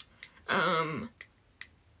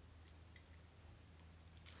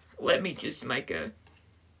 Let me just make a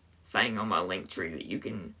thing on my Linktree that you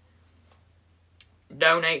can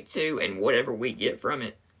donate to, and whatever we get from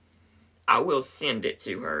it, I will send it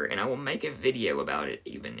to her, and I will make a video about it,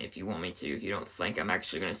 even if you want me to. If you don't think I'm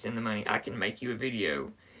actually going to send the money, I can make you a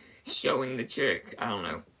video showing the check. I don't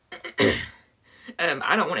know.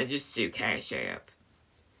 I don't want to just do Cash App.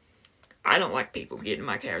 I don't like people getting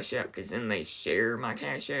my Cash App, because then they share my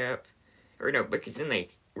Cash App. Or no, because then they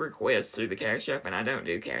request through the Cash App, and I don't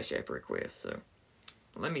do Cash App requests, so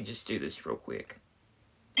let me just do this real quick.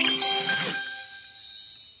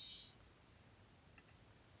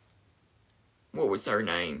 What was her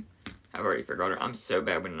name? I've already forgot her. I'm so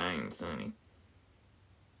bad with names, honey.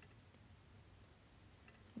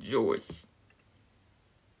 Joyce.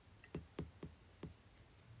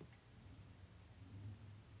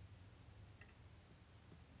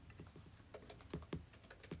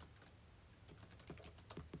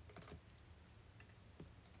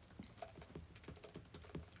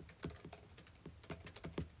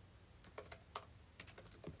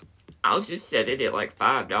 I'll just set it at like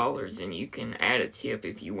 $5, and you can add a tip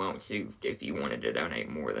if you want to, if you wanted to donate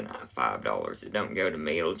more than $5. It don't go to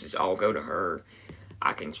me, it'll just all go to her.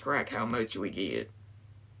 I can track how much we get.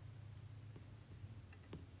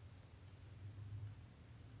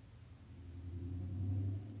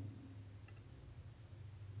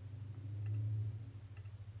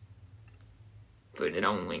 Putting it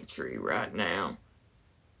on Linktree right now.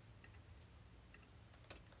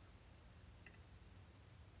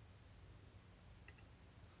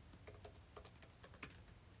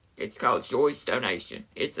 It's called Joyce Donation.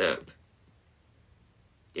 It's up.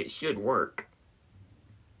 It should work.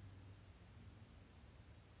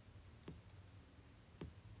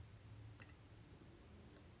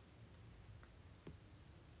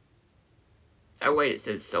 Oh wait, it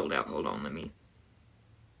says sold out. Hold on, let me...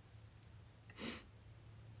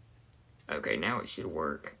 Okay, now it should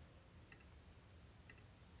work.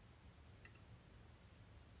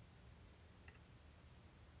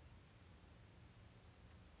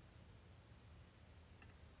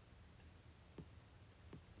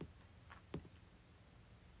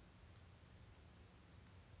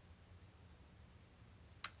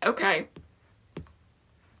 Okay.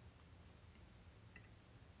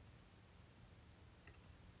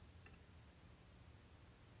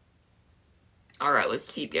 Alright,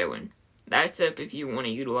 let's keep going. That's up if you want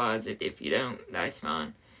to utilize it. If you don't, that's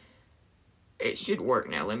fine. It should work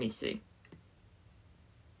now. Let me see.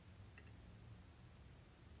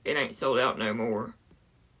 It ain't sold out no more.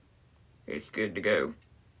 It's good to go.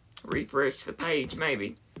 Refresh the page,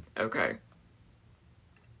 maybe. Okay.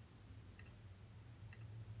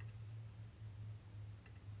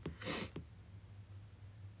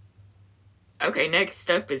 Okay, next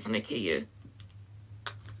up is Nakia.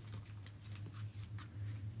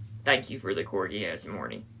 Thank you for the corgi ass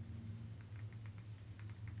morning.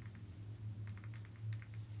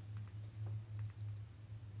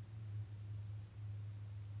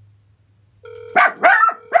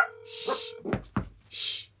 Shh.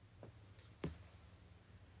 Shh.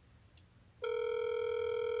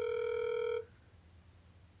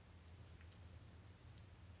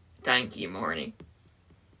 Thank you, Morning.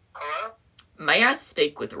 Hello? May I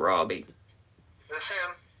speak with Robbie? This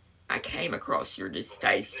him? I came across your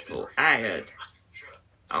distasteful ad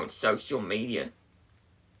on social media.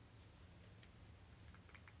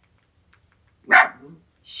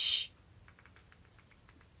 Shh.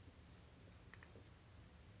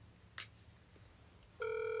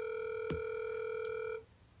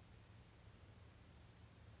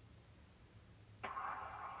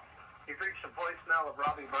 You've reached the voicemail of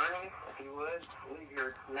Robbie Burney. If you would, leave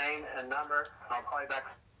your name and number. I'll call you back.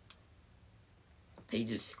 He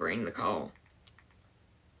just screened the call.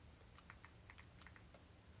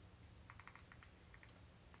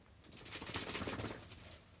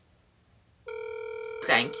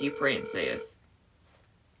 Thank you, Princess.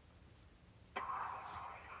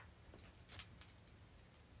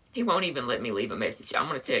 He won't even let me leave a message. I'm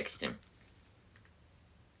gonna text him.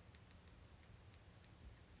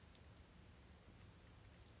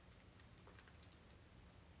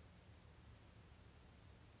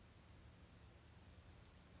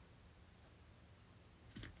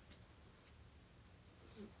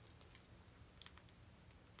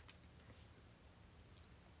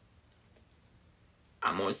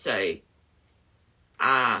 I'm gonna say,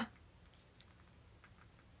 I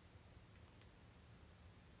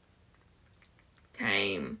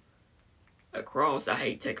came across, I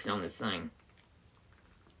hate texting on this thing.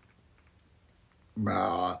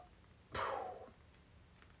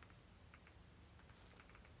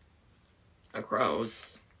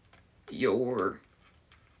 Across your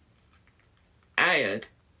ad.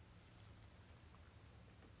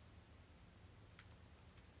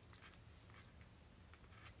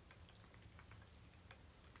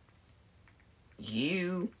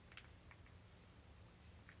 You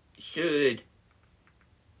should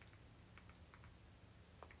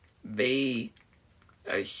be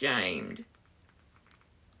ashamed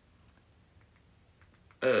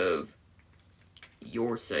of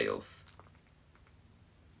yourself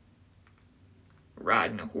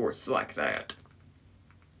riding a horse like that.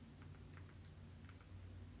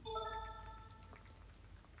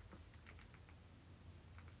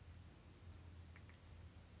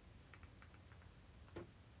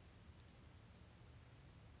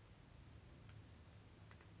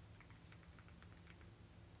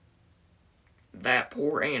 That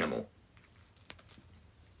poor animal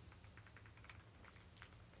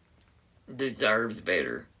deserves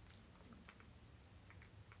better.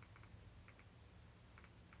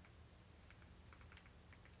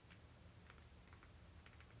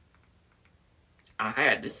 I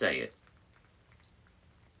had to say it.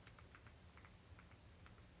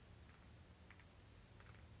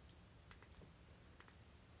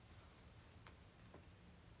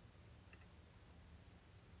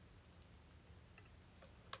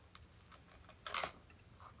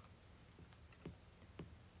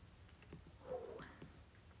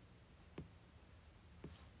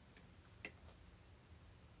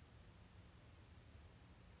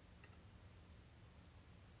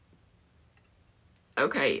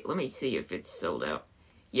 Okay, let me see if it's sold out.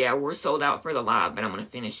 Yeah, we're sold out for the live, but I'm gonna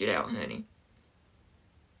finish it out, honey.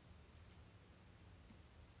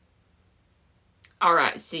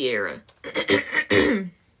 Alright, Sierra.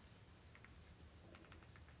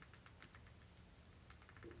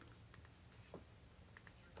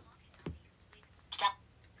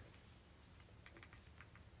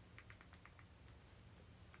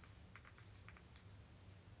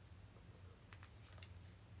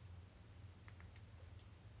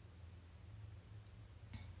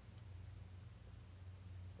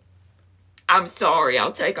 I'm sorry,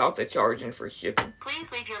 I'll take off the charging for shipping. Please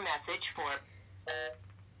leave your message for...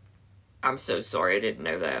 I'm so sorry, I didn't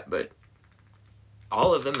know that, but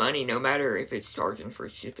all of the money, no matter if it's charging for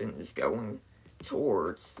shipping, is going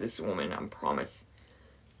towards this woman, I promise.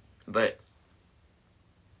 But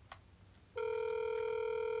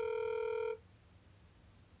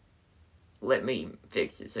let me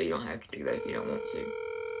fix it so you don't have to do that if you don't want to.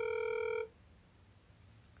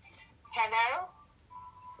 Hello?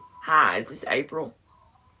 Hi, is this April?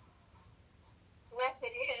 Yes,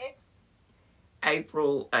 it is.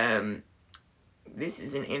 April, this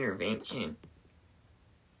is an intervention.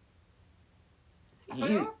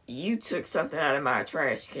 You took something out of my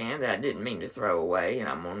trash can that I didn't mean to throw away, and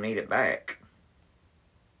I'm gonna need it back.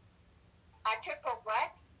 I took a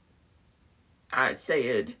what? I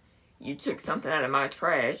said, you took something out of my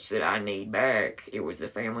trash that I need back. It was a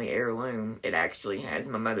family heirloom. It actually has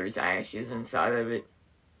my mother's ashes inside of it.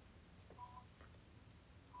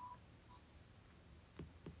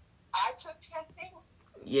 I took something?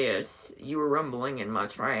 Yes, you were rumbling in my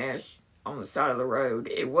trash on the side of the road.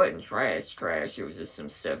 It wasn't trash. It was just some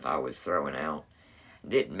stuff I was throwing out.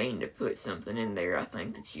 Didn't mean to put something in there I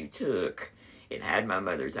think that you took. It had my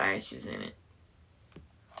mother's ashes in it.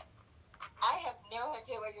 I have no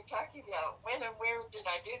idea what you're talking about. When and where did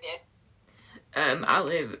I do this? I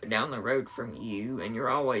live down the road from you, and you're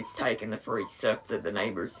always taking the free stuff that the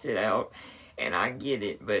neighbors sit out, and I get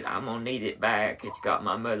it, but I'm gonna need it back. It's got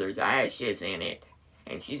my mother's ashes in it,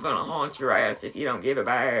 and she's gonna haunt your ass if you don't give it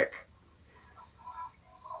back.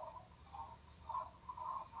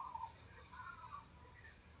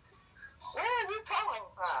 Where are you calling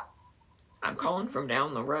from? I'm calling from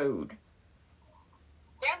down the road.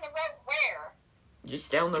 Down the road where?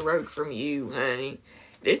 Just down the road from you, honey.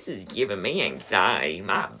 This is giving me anxiety.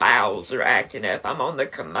 My bowels are acting up. I'm on the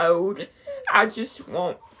commode. I just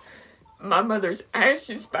want my mother's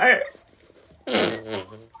ashes back.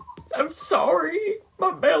 I'm sorry.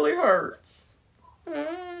 My belly hurts.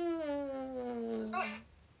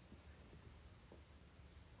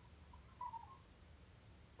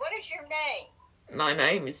 What is your name? My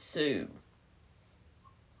name is Sue.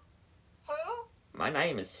 Who? My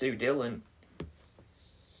name is Sue Dillon.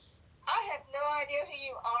 I have no idea who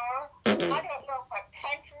you are. I don't know what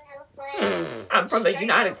country you're from. I'm from the State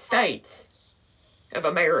United you're from. States of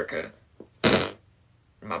America.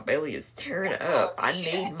 My belly is tearing up. I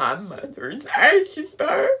need my mother's ashes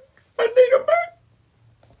back. I need them back.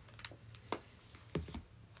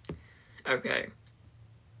 Okay.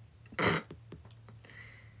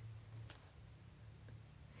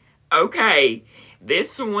 Okay,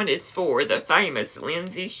 this one is for the famous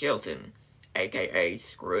Lindsay Shelton, aka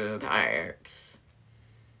Scrub Hacks.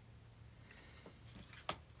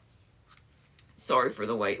 Sorry for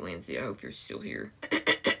the wait, Lindsay. I hope you're still here.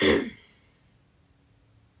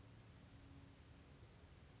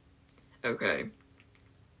 Okay.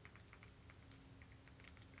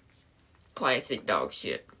 Classic dog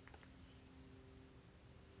shit.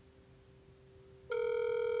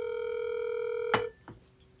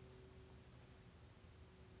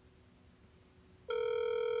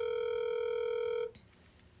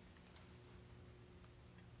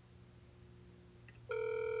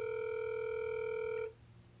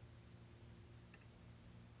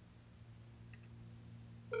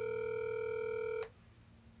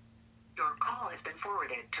 Your call has been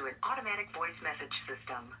forwarded to an automatic voice message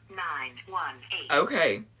system. 918.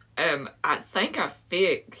 Okay. I think I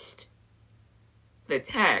fixed the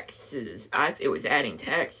taxes. It was adding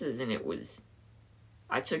taxes, and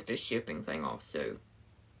I took the shipping thing off, so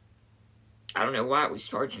I don't know why it was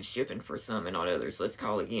charging shipping for some and not others. Let's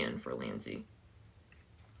call again for Lindsay.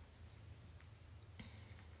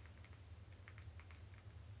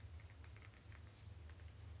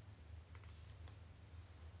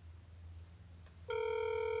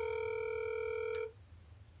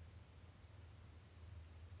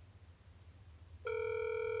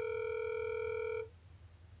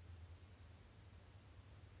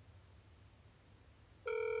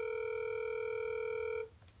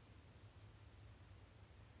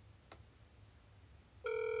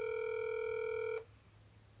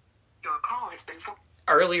 Your call has been forwarded.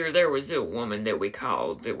 Earlier, there was a woman that we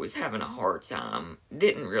called that was having a hard time.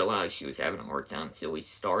 Didn't realize she was having a hard time until we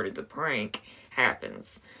started the prank.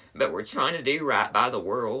 Happens. But we're trying to do right by the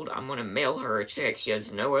world. I'm going to mail her a check. She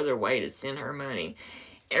has no other way to send her money.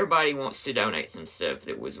 Everybody wants to donate some stuff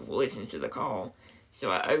that was listening to the call.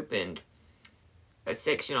 So I opened a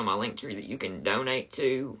section on my Linktree that you can donate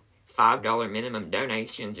to. $5 minimum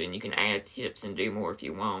donations, and you can add tips and do more if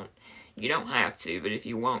you want. You don't have to, but if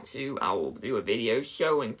you want to, I will do a video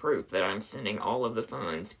showing proof that I'm sending all of the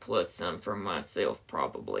funds, plus some from myself,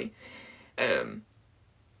 probably,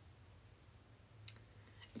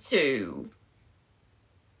 to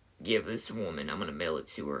give this woman. I'm going to mail it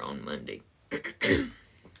to her on Monday.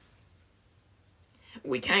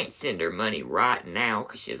 We can't send her money right now,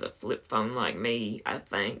 because she has a flip phone like me, I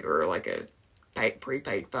think, or like a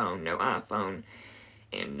prepaid phone, no iPhone,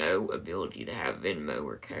 and no ability to have Venmo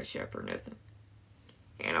or Cash App or nothing.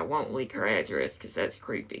 And I won't leak her address because that's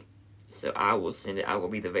creepy. So I will send it. I will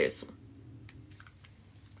be the vessel.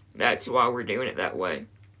 That's why we're doing it that way.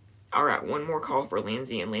 Alright, one more call for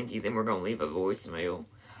Lindsay and Lindsay, then we're going to leave a voicemail.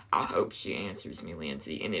 I hope she answers me,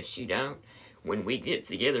 Lindsay. And if she don't, when we get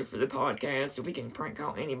together for the podcast, we can prank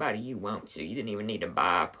call anybody you want to. You didn't even need to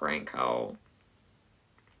buy a prank call.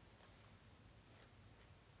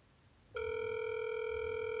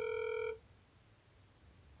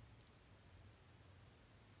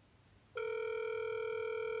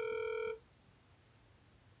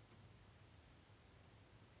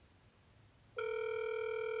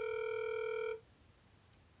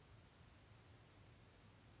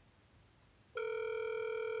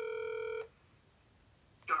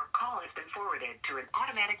 Your call has been forwarded to an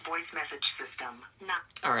automatic voice message system.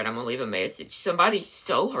 Alright, I'm gonna leave a message. Somebody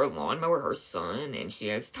stole her lawnmower, her son, and she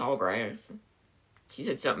has tall grass. She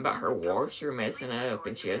said something about her washer messing up,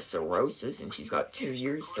 and she has cirrhosis, and she's got 2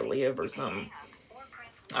 years to live or something.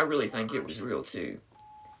 I really think it was real, too.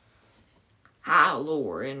 Hi,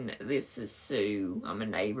 Lauren. This is Sue. I'm a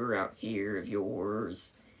neighbor out here of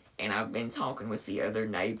yours, and I've been talking with the other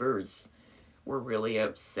neighbors. We're really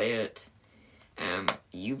upset.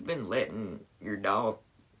 You've been letting your dog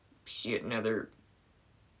shit in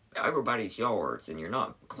everybody's yards, and you're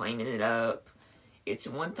not cleaning it up. It's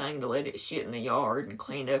one thing to let it shit in the yard and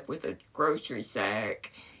clean up with a grocery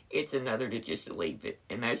sack. It's another to just leave it,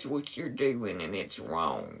 and that's what you're doing, and it's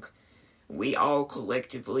wrong. We all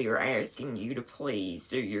collectively are asking you to please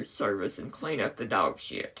do your service and clean up the dog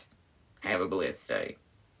shit. Have a blessed day.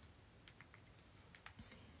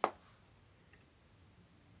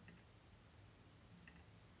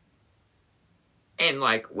 And,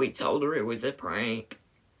 like, we told her it was a prank,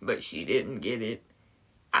 but she didn't get it.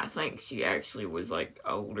 I think she actually was, like,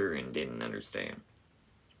 older and didn't understand.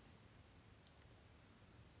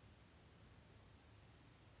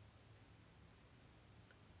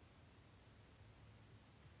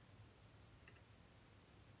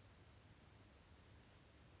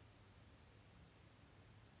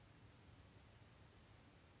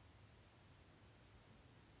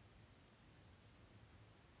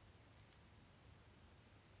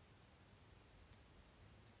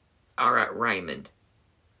 Alright, Raymond.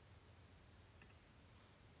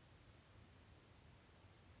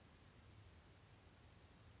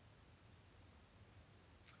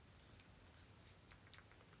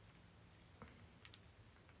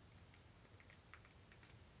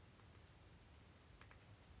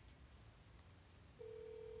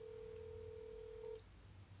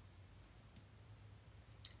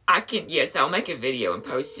 Yes, I'll make a video and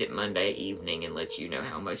post it Monday evening and let you know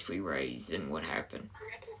how much we raised and what happened.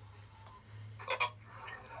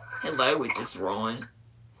 Hello, is this Ron?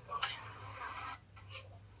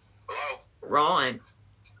 Hello?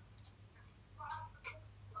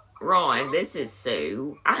 Ron, this is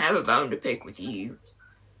Sue. I have a bone to pick with you.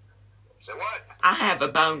 Say what? I have a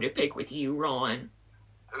bone to pick with you, Ron.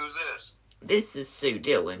 Who's this? This is Sue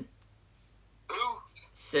Dillon. Who?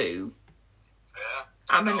 Sue. Yeah?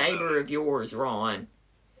 I'm a neighbor of yours, Ron.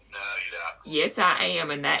 No, you're not. Yes, I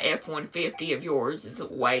am, and that F-150 of yours is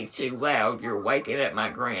way too loud. You're waking up my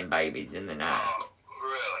grandbabies in the night. Oh,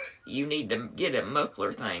 really? You need to get a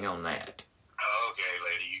muffler thing on that. Okay,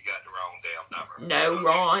 lady, you got the wrong damn number. No,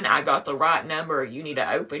 Ron, I got the right number. You need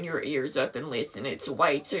to open your ears up and listen. It's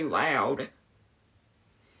way too loud.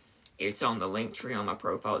 It's on the link tree on my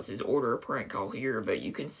profile. It says order a prank call here, but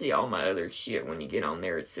you can see all my other shit when you get on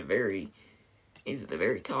there. It's at the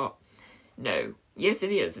very top? No. Yes,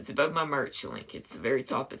 it is. It's above my merch link. It's the very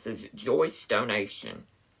top. It says Joyce Donation.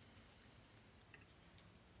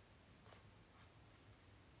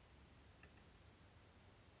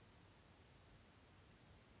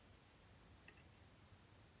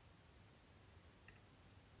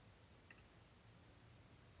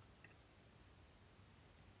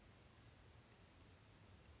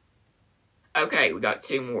 Okay, we got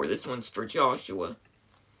 2 more. This one's for Joshua.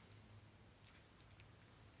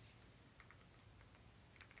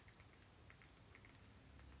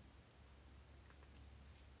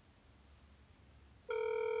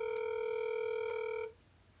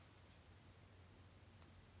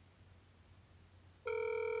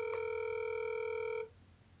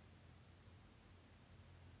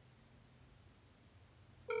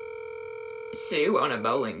 Sue on a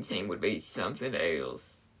bowling team would be something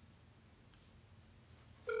else.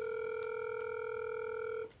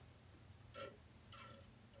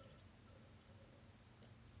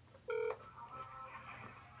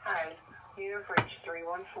 Hi, you have reached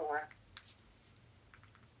 314.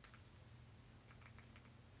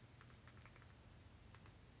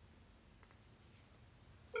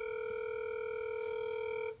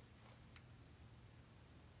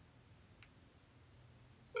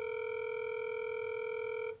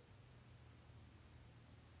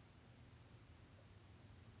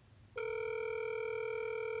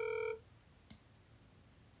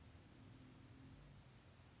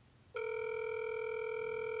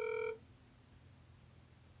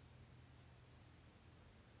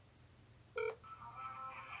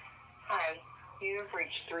 You have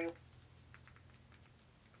reached 3.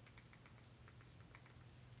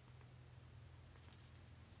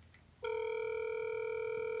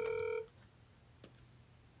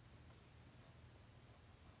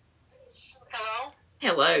 Hello?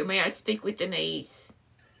 Hello, may I speak with Denise?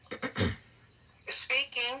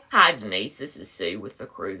 Speaking. Hi, Denise. This is Sue with the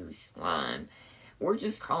cruise line. We're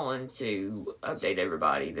just calling to update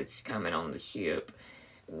everybody that's coming on the ship.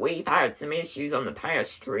 We've had some issues on the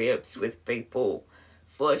past trips with people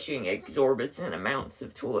flushing exorbitant amounts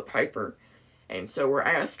of toilet paper, and so we're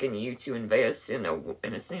asking you to invest in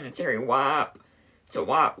a sanitary wipe to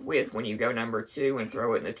wipe with when you go number 2 and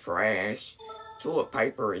throw it in the trash. Toilet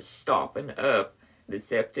paper is stopping up the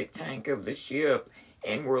septic tank of the ship,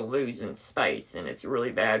 and we're losing space, and it's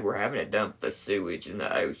really bad. We're having to dump the sewage in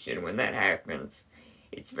the ocean. When that happens,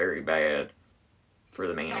 it's very bad for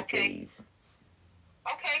the manatees.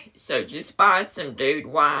 Okay. So just buy some dude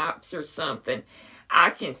wipes or something. I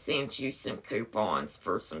can send you some coupons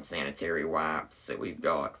for some sanitary wipes that we've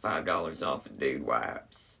got. $5 off of dude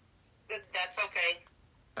wipes. That's okay.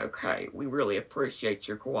 Okay, we really appreciate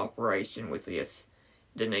your cooperation with this,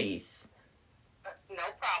 Denise. No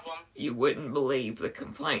problem. You wouldn't believe the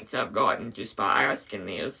complaints I've gotten just by asking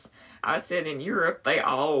this. I said in Europe, they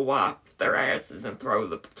all wipe their asses and throw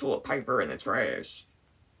the toilet paper in the trash.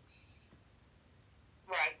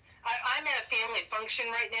 Right. I'm at a family function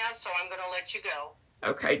right now, so I'm going to let you go.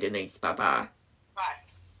 Okay, Denise, bye-bye. Bye.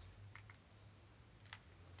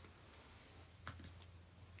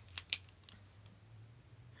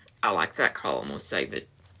 I like that call. I'm going to save it.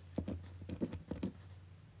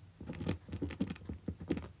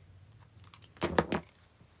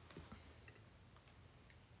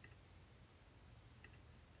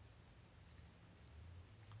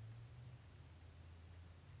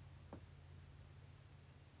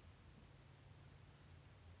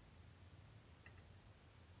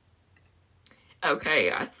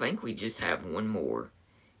 Okay, I think we just have one more.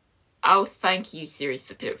 Oh, thank you, Serious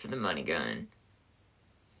the Pit, for the money gun.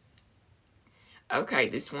 Okay,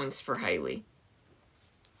 this one's for Haley.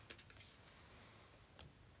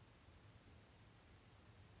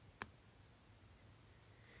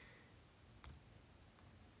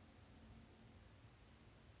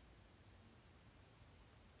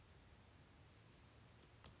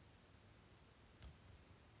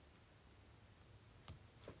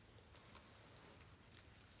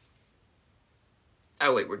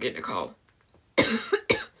 Oh, wait, we're getting a call.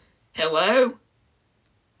 Hello?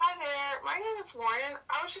 Hi there, my name is Lauren.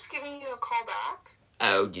 I was just giving you a call back.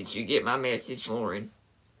 Oh, did you get my message, Lauren?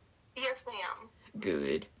 Yes, ma'am.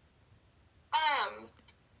 Good.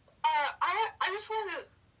 I just wanted to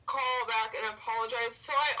call back and apologize.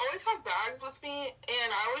 So I always have bags with me,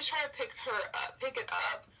 and I always try to pick it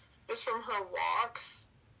up just from her walks.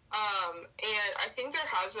 And I think there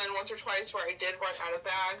has been once or twice where I did run out of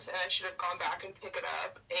bags, and I should have gone back and pick it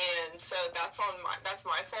up. And so that's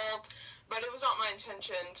my fault. But it was not my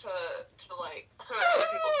intention to like hurt other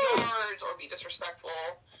people's yards or be disrespectful.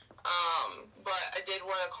 But I did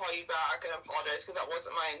want to call you back and apologize because that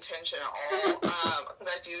wasn't my intention at all. Because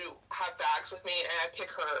I do have bags with me, and I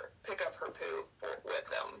pick up her poo with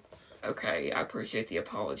them. Okay, I appreciate the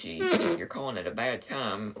apology. You're calling at a bad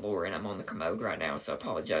time, Lauren. I'm on the commode right now, so I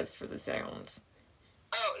apologize for the sounds.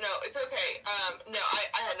 Oh, no, it's okay. No,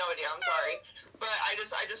 I had no idea. I'm sorry. But I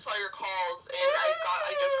just saw your calls, and I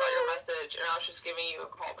just got your message, and I was just giving you a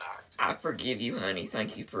call back. I forgive you, honey.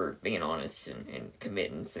 Thank you for being honest and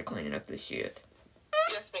committing to cleaning up this shit.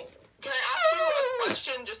 Yes, ma'am. Can I ask you a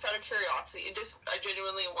question just out of curiosity? I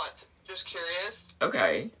genuinely just curious.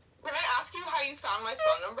 Okay. Can I ask you how you found my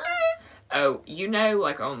phone number? Oh, you know,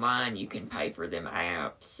 like online, you can pay for them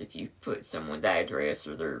apps. If you put someone's address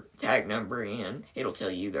or their tag number in, it'll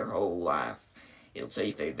tell you their whole life. It'll tell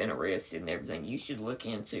you if they've been arrested and everything. You should look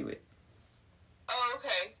into it. Oh,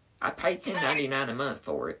 okay. I pay $10.99 a month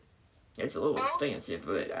for it. It's a little expensive,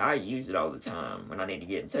 but I use it all the time when I need to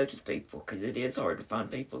get in touch with people, because it is hard to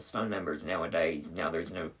find people's phone numbers nowadays. Now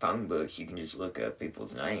there's no phone books. You can just look up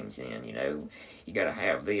people's names in, you know. You gotta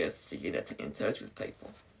have this to get in touch with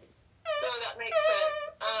people. So that makes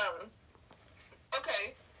sense.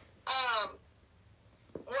 Okay.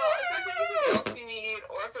 Well, if there's anything else you need,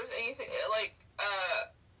 or if there's anything, like,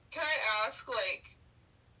 can I ask, like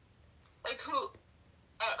who,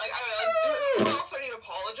 I don't know, who else I need to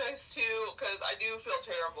apologize to, because I do feel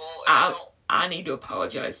terrible, and I need to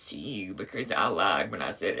apologize to you, because I lied when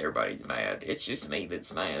I said everybody's mad. It's just me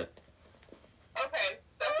that's mad. Okay,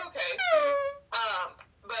 that's okay.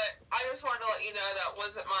 But I just wanted to let you know that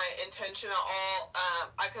wasn't my intention at all,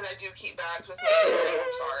 because I do keep bags with me, and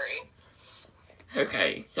I'm sorry.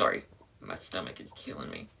 Okay, sorry. My stomach is killing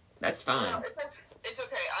me. That's fine. No, it's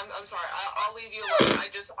okay. I'm sorry. I'll leave you alone.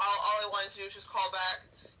 All I wanted to do is just call back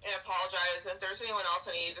and apologize. If there's anyone else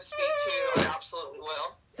I need to speak to, I absolutely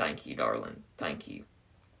will. Thank you, darling. Thank you.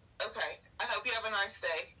 Okay. I hope you have a nice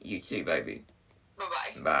day. You too, baby.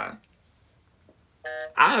 Bye-bye. Bye.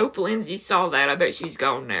 I hope Lindsay saw that. I bet she's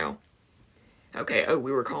gone now. Okay, oh,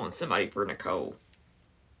 we were calling somebody for Nicole.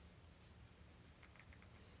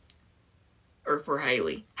 Or for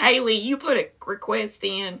Haley. Haley, you put a request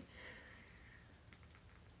in.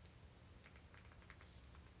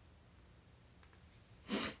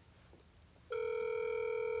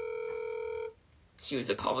 She was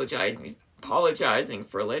apologizing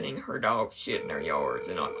for letting her dog shit in their yards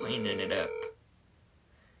and not cleaning it up.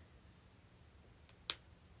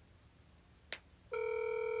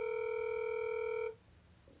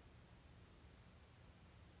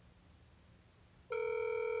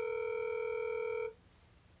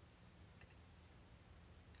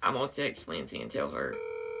 I'm gonna text Lindsay and tell her.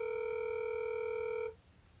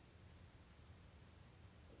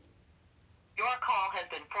 Your call has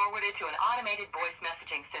been forwarded to an automated voice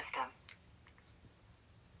messaging system.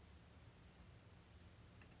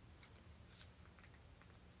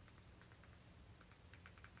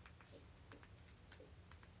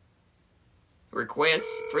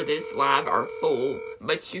 Requests for this live are full,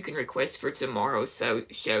 but you can request for tomorrow's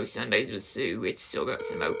show, Sundays with Sue. It's still got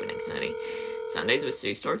some openings, honey. Sundays with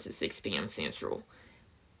Sue starts at 6 p.m. Central.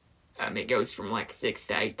 It goes from like 6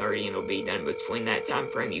 to 8:30 and it'll be done between that time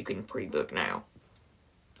frame. You can pre-book now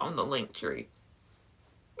on the link tree.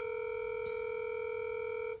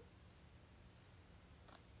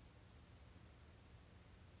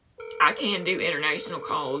 I can do international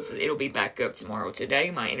calls. It'll be back up tomorrow.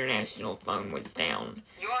 Today, my international phone was down.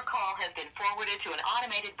 Your call has been forwarded to an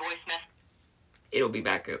automated voice message. It'll be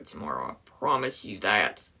back up tomorrow. I promise you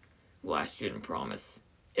that. Well, I shouldn't promise.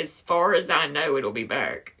 As far as I know, it'll be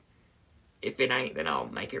back. If it ain't, then I'll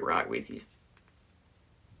make it right with you.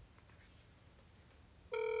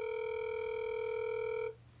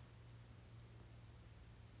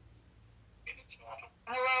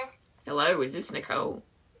 Hello? Hello, is this Nicole?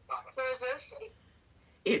 Who is this?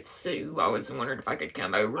 It's Sue. I was wondering if I could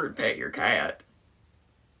come over and pet your cat.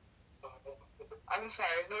 I'm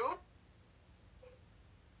sorry, who?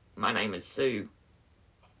 My name is Sue.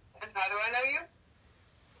 And how do I know you?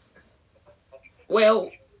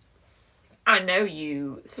 Well, I know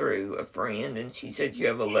you through a friend, and she said you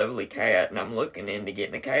have a lovely cat, and I'm looking into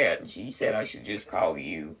getting a cat, and she said I should just call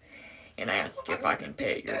you and ask if I can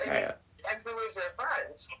pet your cat. And who is your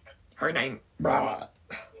friend?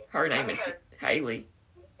 Her name is Haley.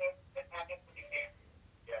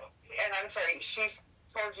 And I'm sorry, she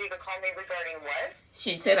told you to call me regarding what?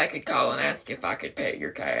 She said I could call and ask if I could pet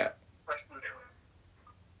your cat.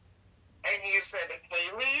 And you said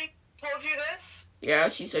Haley told you this? Yeah,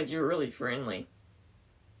 she said you're really friendly.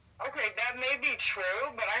 Okay, that may be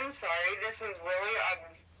true, but I'm sorry, this is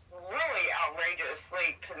really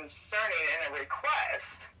outrageously concerning in a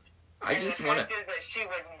request. I and just the want fact is that she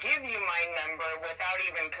would give you my number without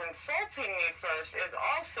even consulting me first is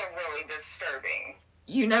also really disturbing.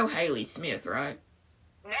 You know Haley Smith, right?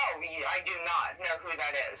 No, I do not know who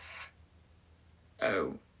that is.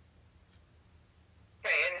 Oh.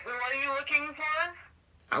 Okay, and who are you looking for?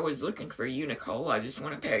 I was looking for you, Nicole. I just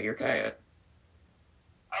want to pet your cat.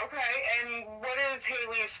 Okay, and what is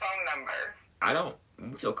Haley's phone number? I don't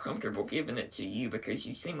feel comfortable giving it to you because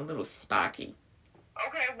you seem a little spiky.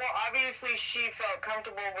 Okay, well, obviously she felt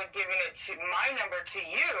comfortable with giving it to my number to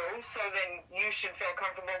you, so then you should feel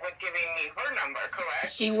comfortable with giving me her number,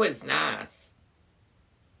 correct? She was nice.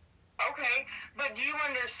 Okay, but do you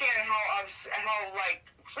understand how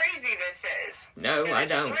crazy this is? No, that I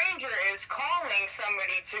don't. A stranger is calling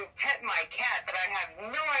somebody to pet my cat that I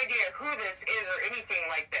have no idea who this is or anything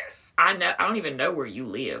like this. I don't even know where you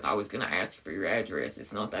live. I was going to ask for your address.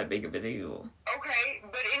 It's not that big of a deal. Okay,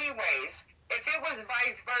 but anyways, if it was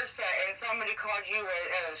vice versa and somebody called you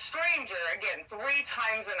a stranger, again, 3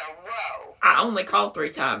 times in a row. I only called 3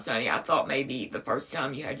 times, honey. I thought maybe the first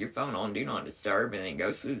time you had your phone on Do Not Disturb, and then it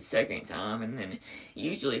goes through the second time, and then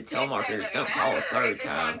usually the telemarketers don't call a third if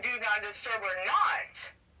time. It's on Do Not Disturb or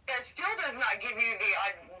not. That still does not give you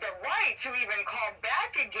the right to even call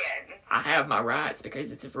back again. I have my rights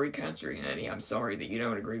because it's a free country, honey. I'm sorry that you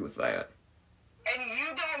don't agree with that. And you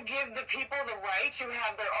don't give the people the right to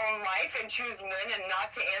have their own life and choose when and not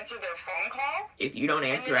to answer their phone call? If you don't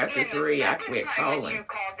answer after 3, I quit calling. The second time that you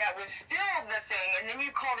called, that was still the thing, and then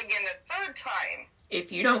you called again the 3rd time.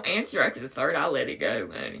 If you don't answer after the 3rd, I'll let it go,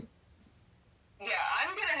 honey. Yeah,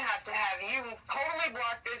 I'm gonna have to to have you totally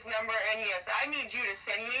block this number, and yes, I need you to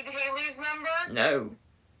send me Haley's number. No.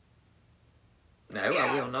 No, I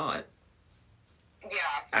Yeah. will not.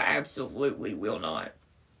 Yeah. I absolutely will not.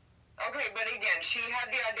 Okay, but again, she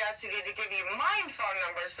had the audacity to give you my phone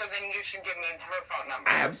number, so then you should give me her phone number.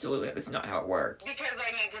 Absolutely, that's not how it works. Because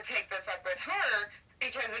I need to take this up with her,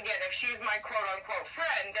 because again, if she's my quote-unquote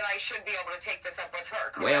friend, then I should be able to take this up with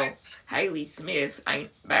her, Well, correct? Haley Smith ain't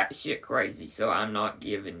batshit crazy, so I'm not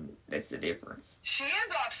giving. That's the difference. She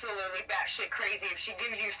is absolutely batshit crazy if she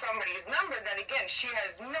gives you somebody's number that, again, she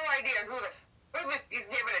has no idea who he's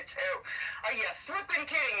giving it to. Are you flipping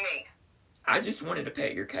kidding me? I just wanted to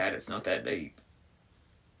pet your cat. It's not that deep.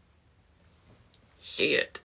 Shit.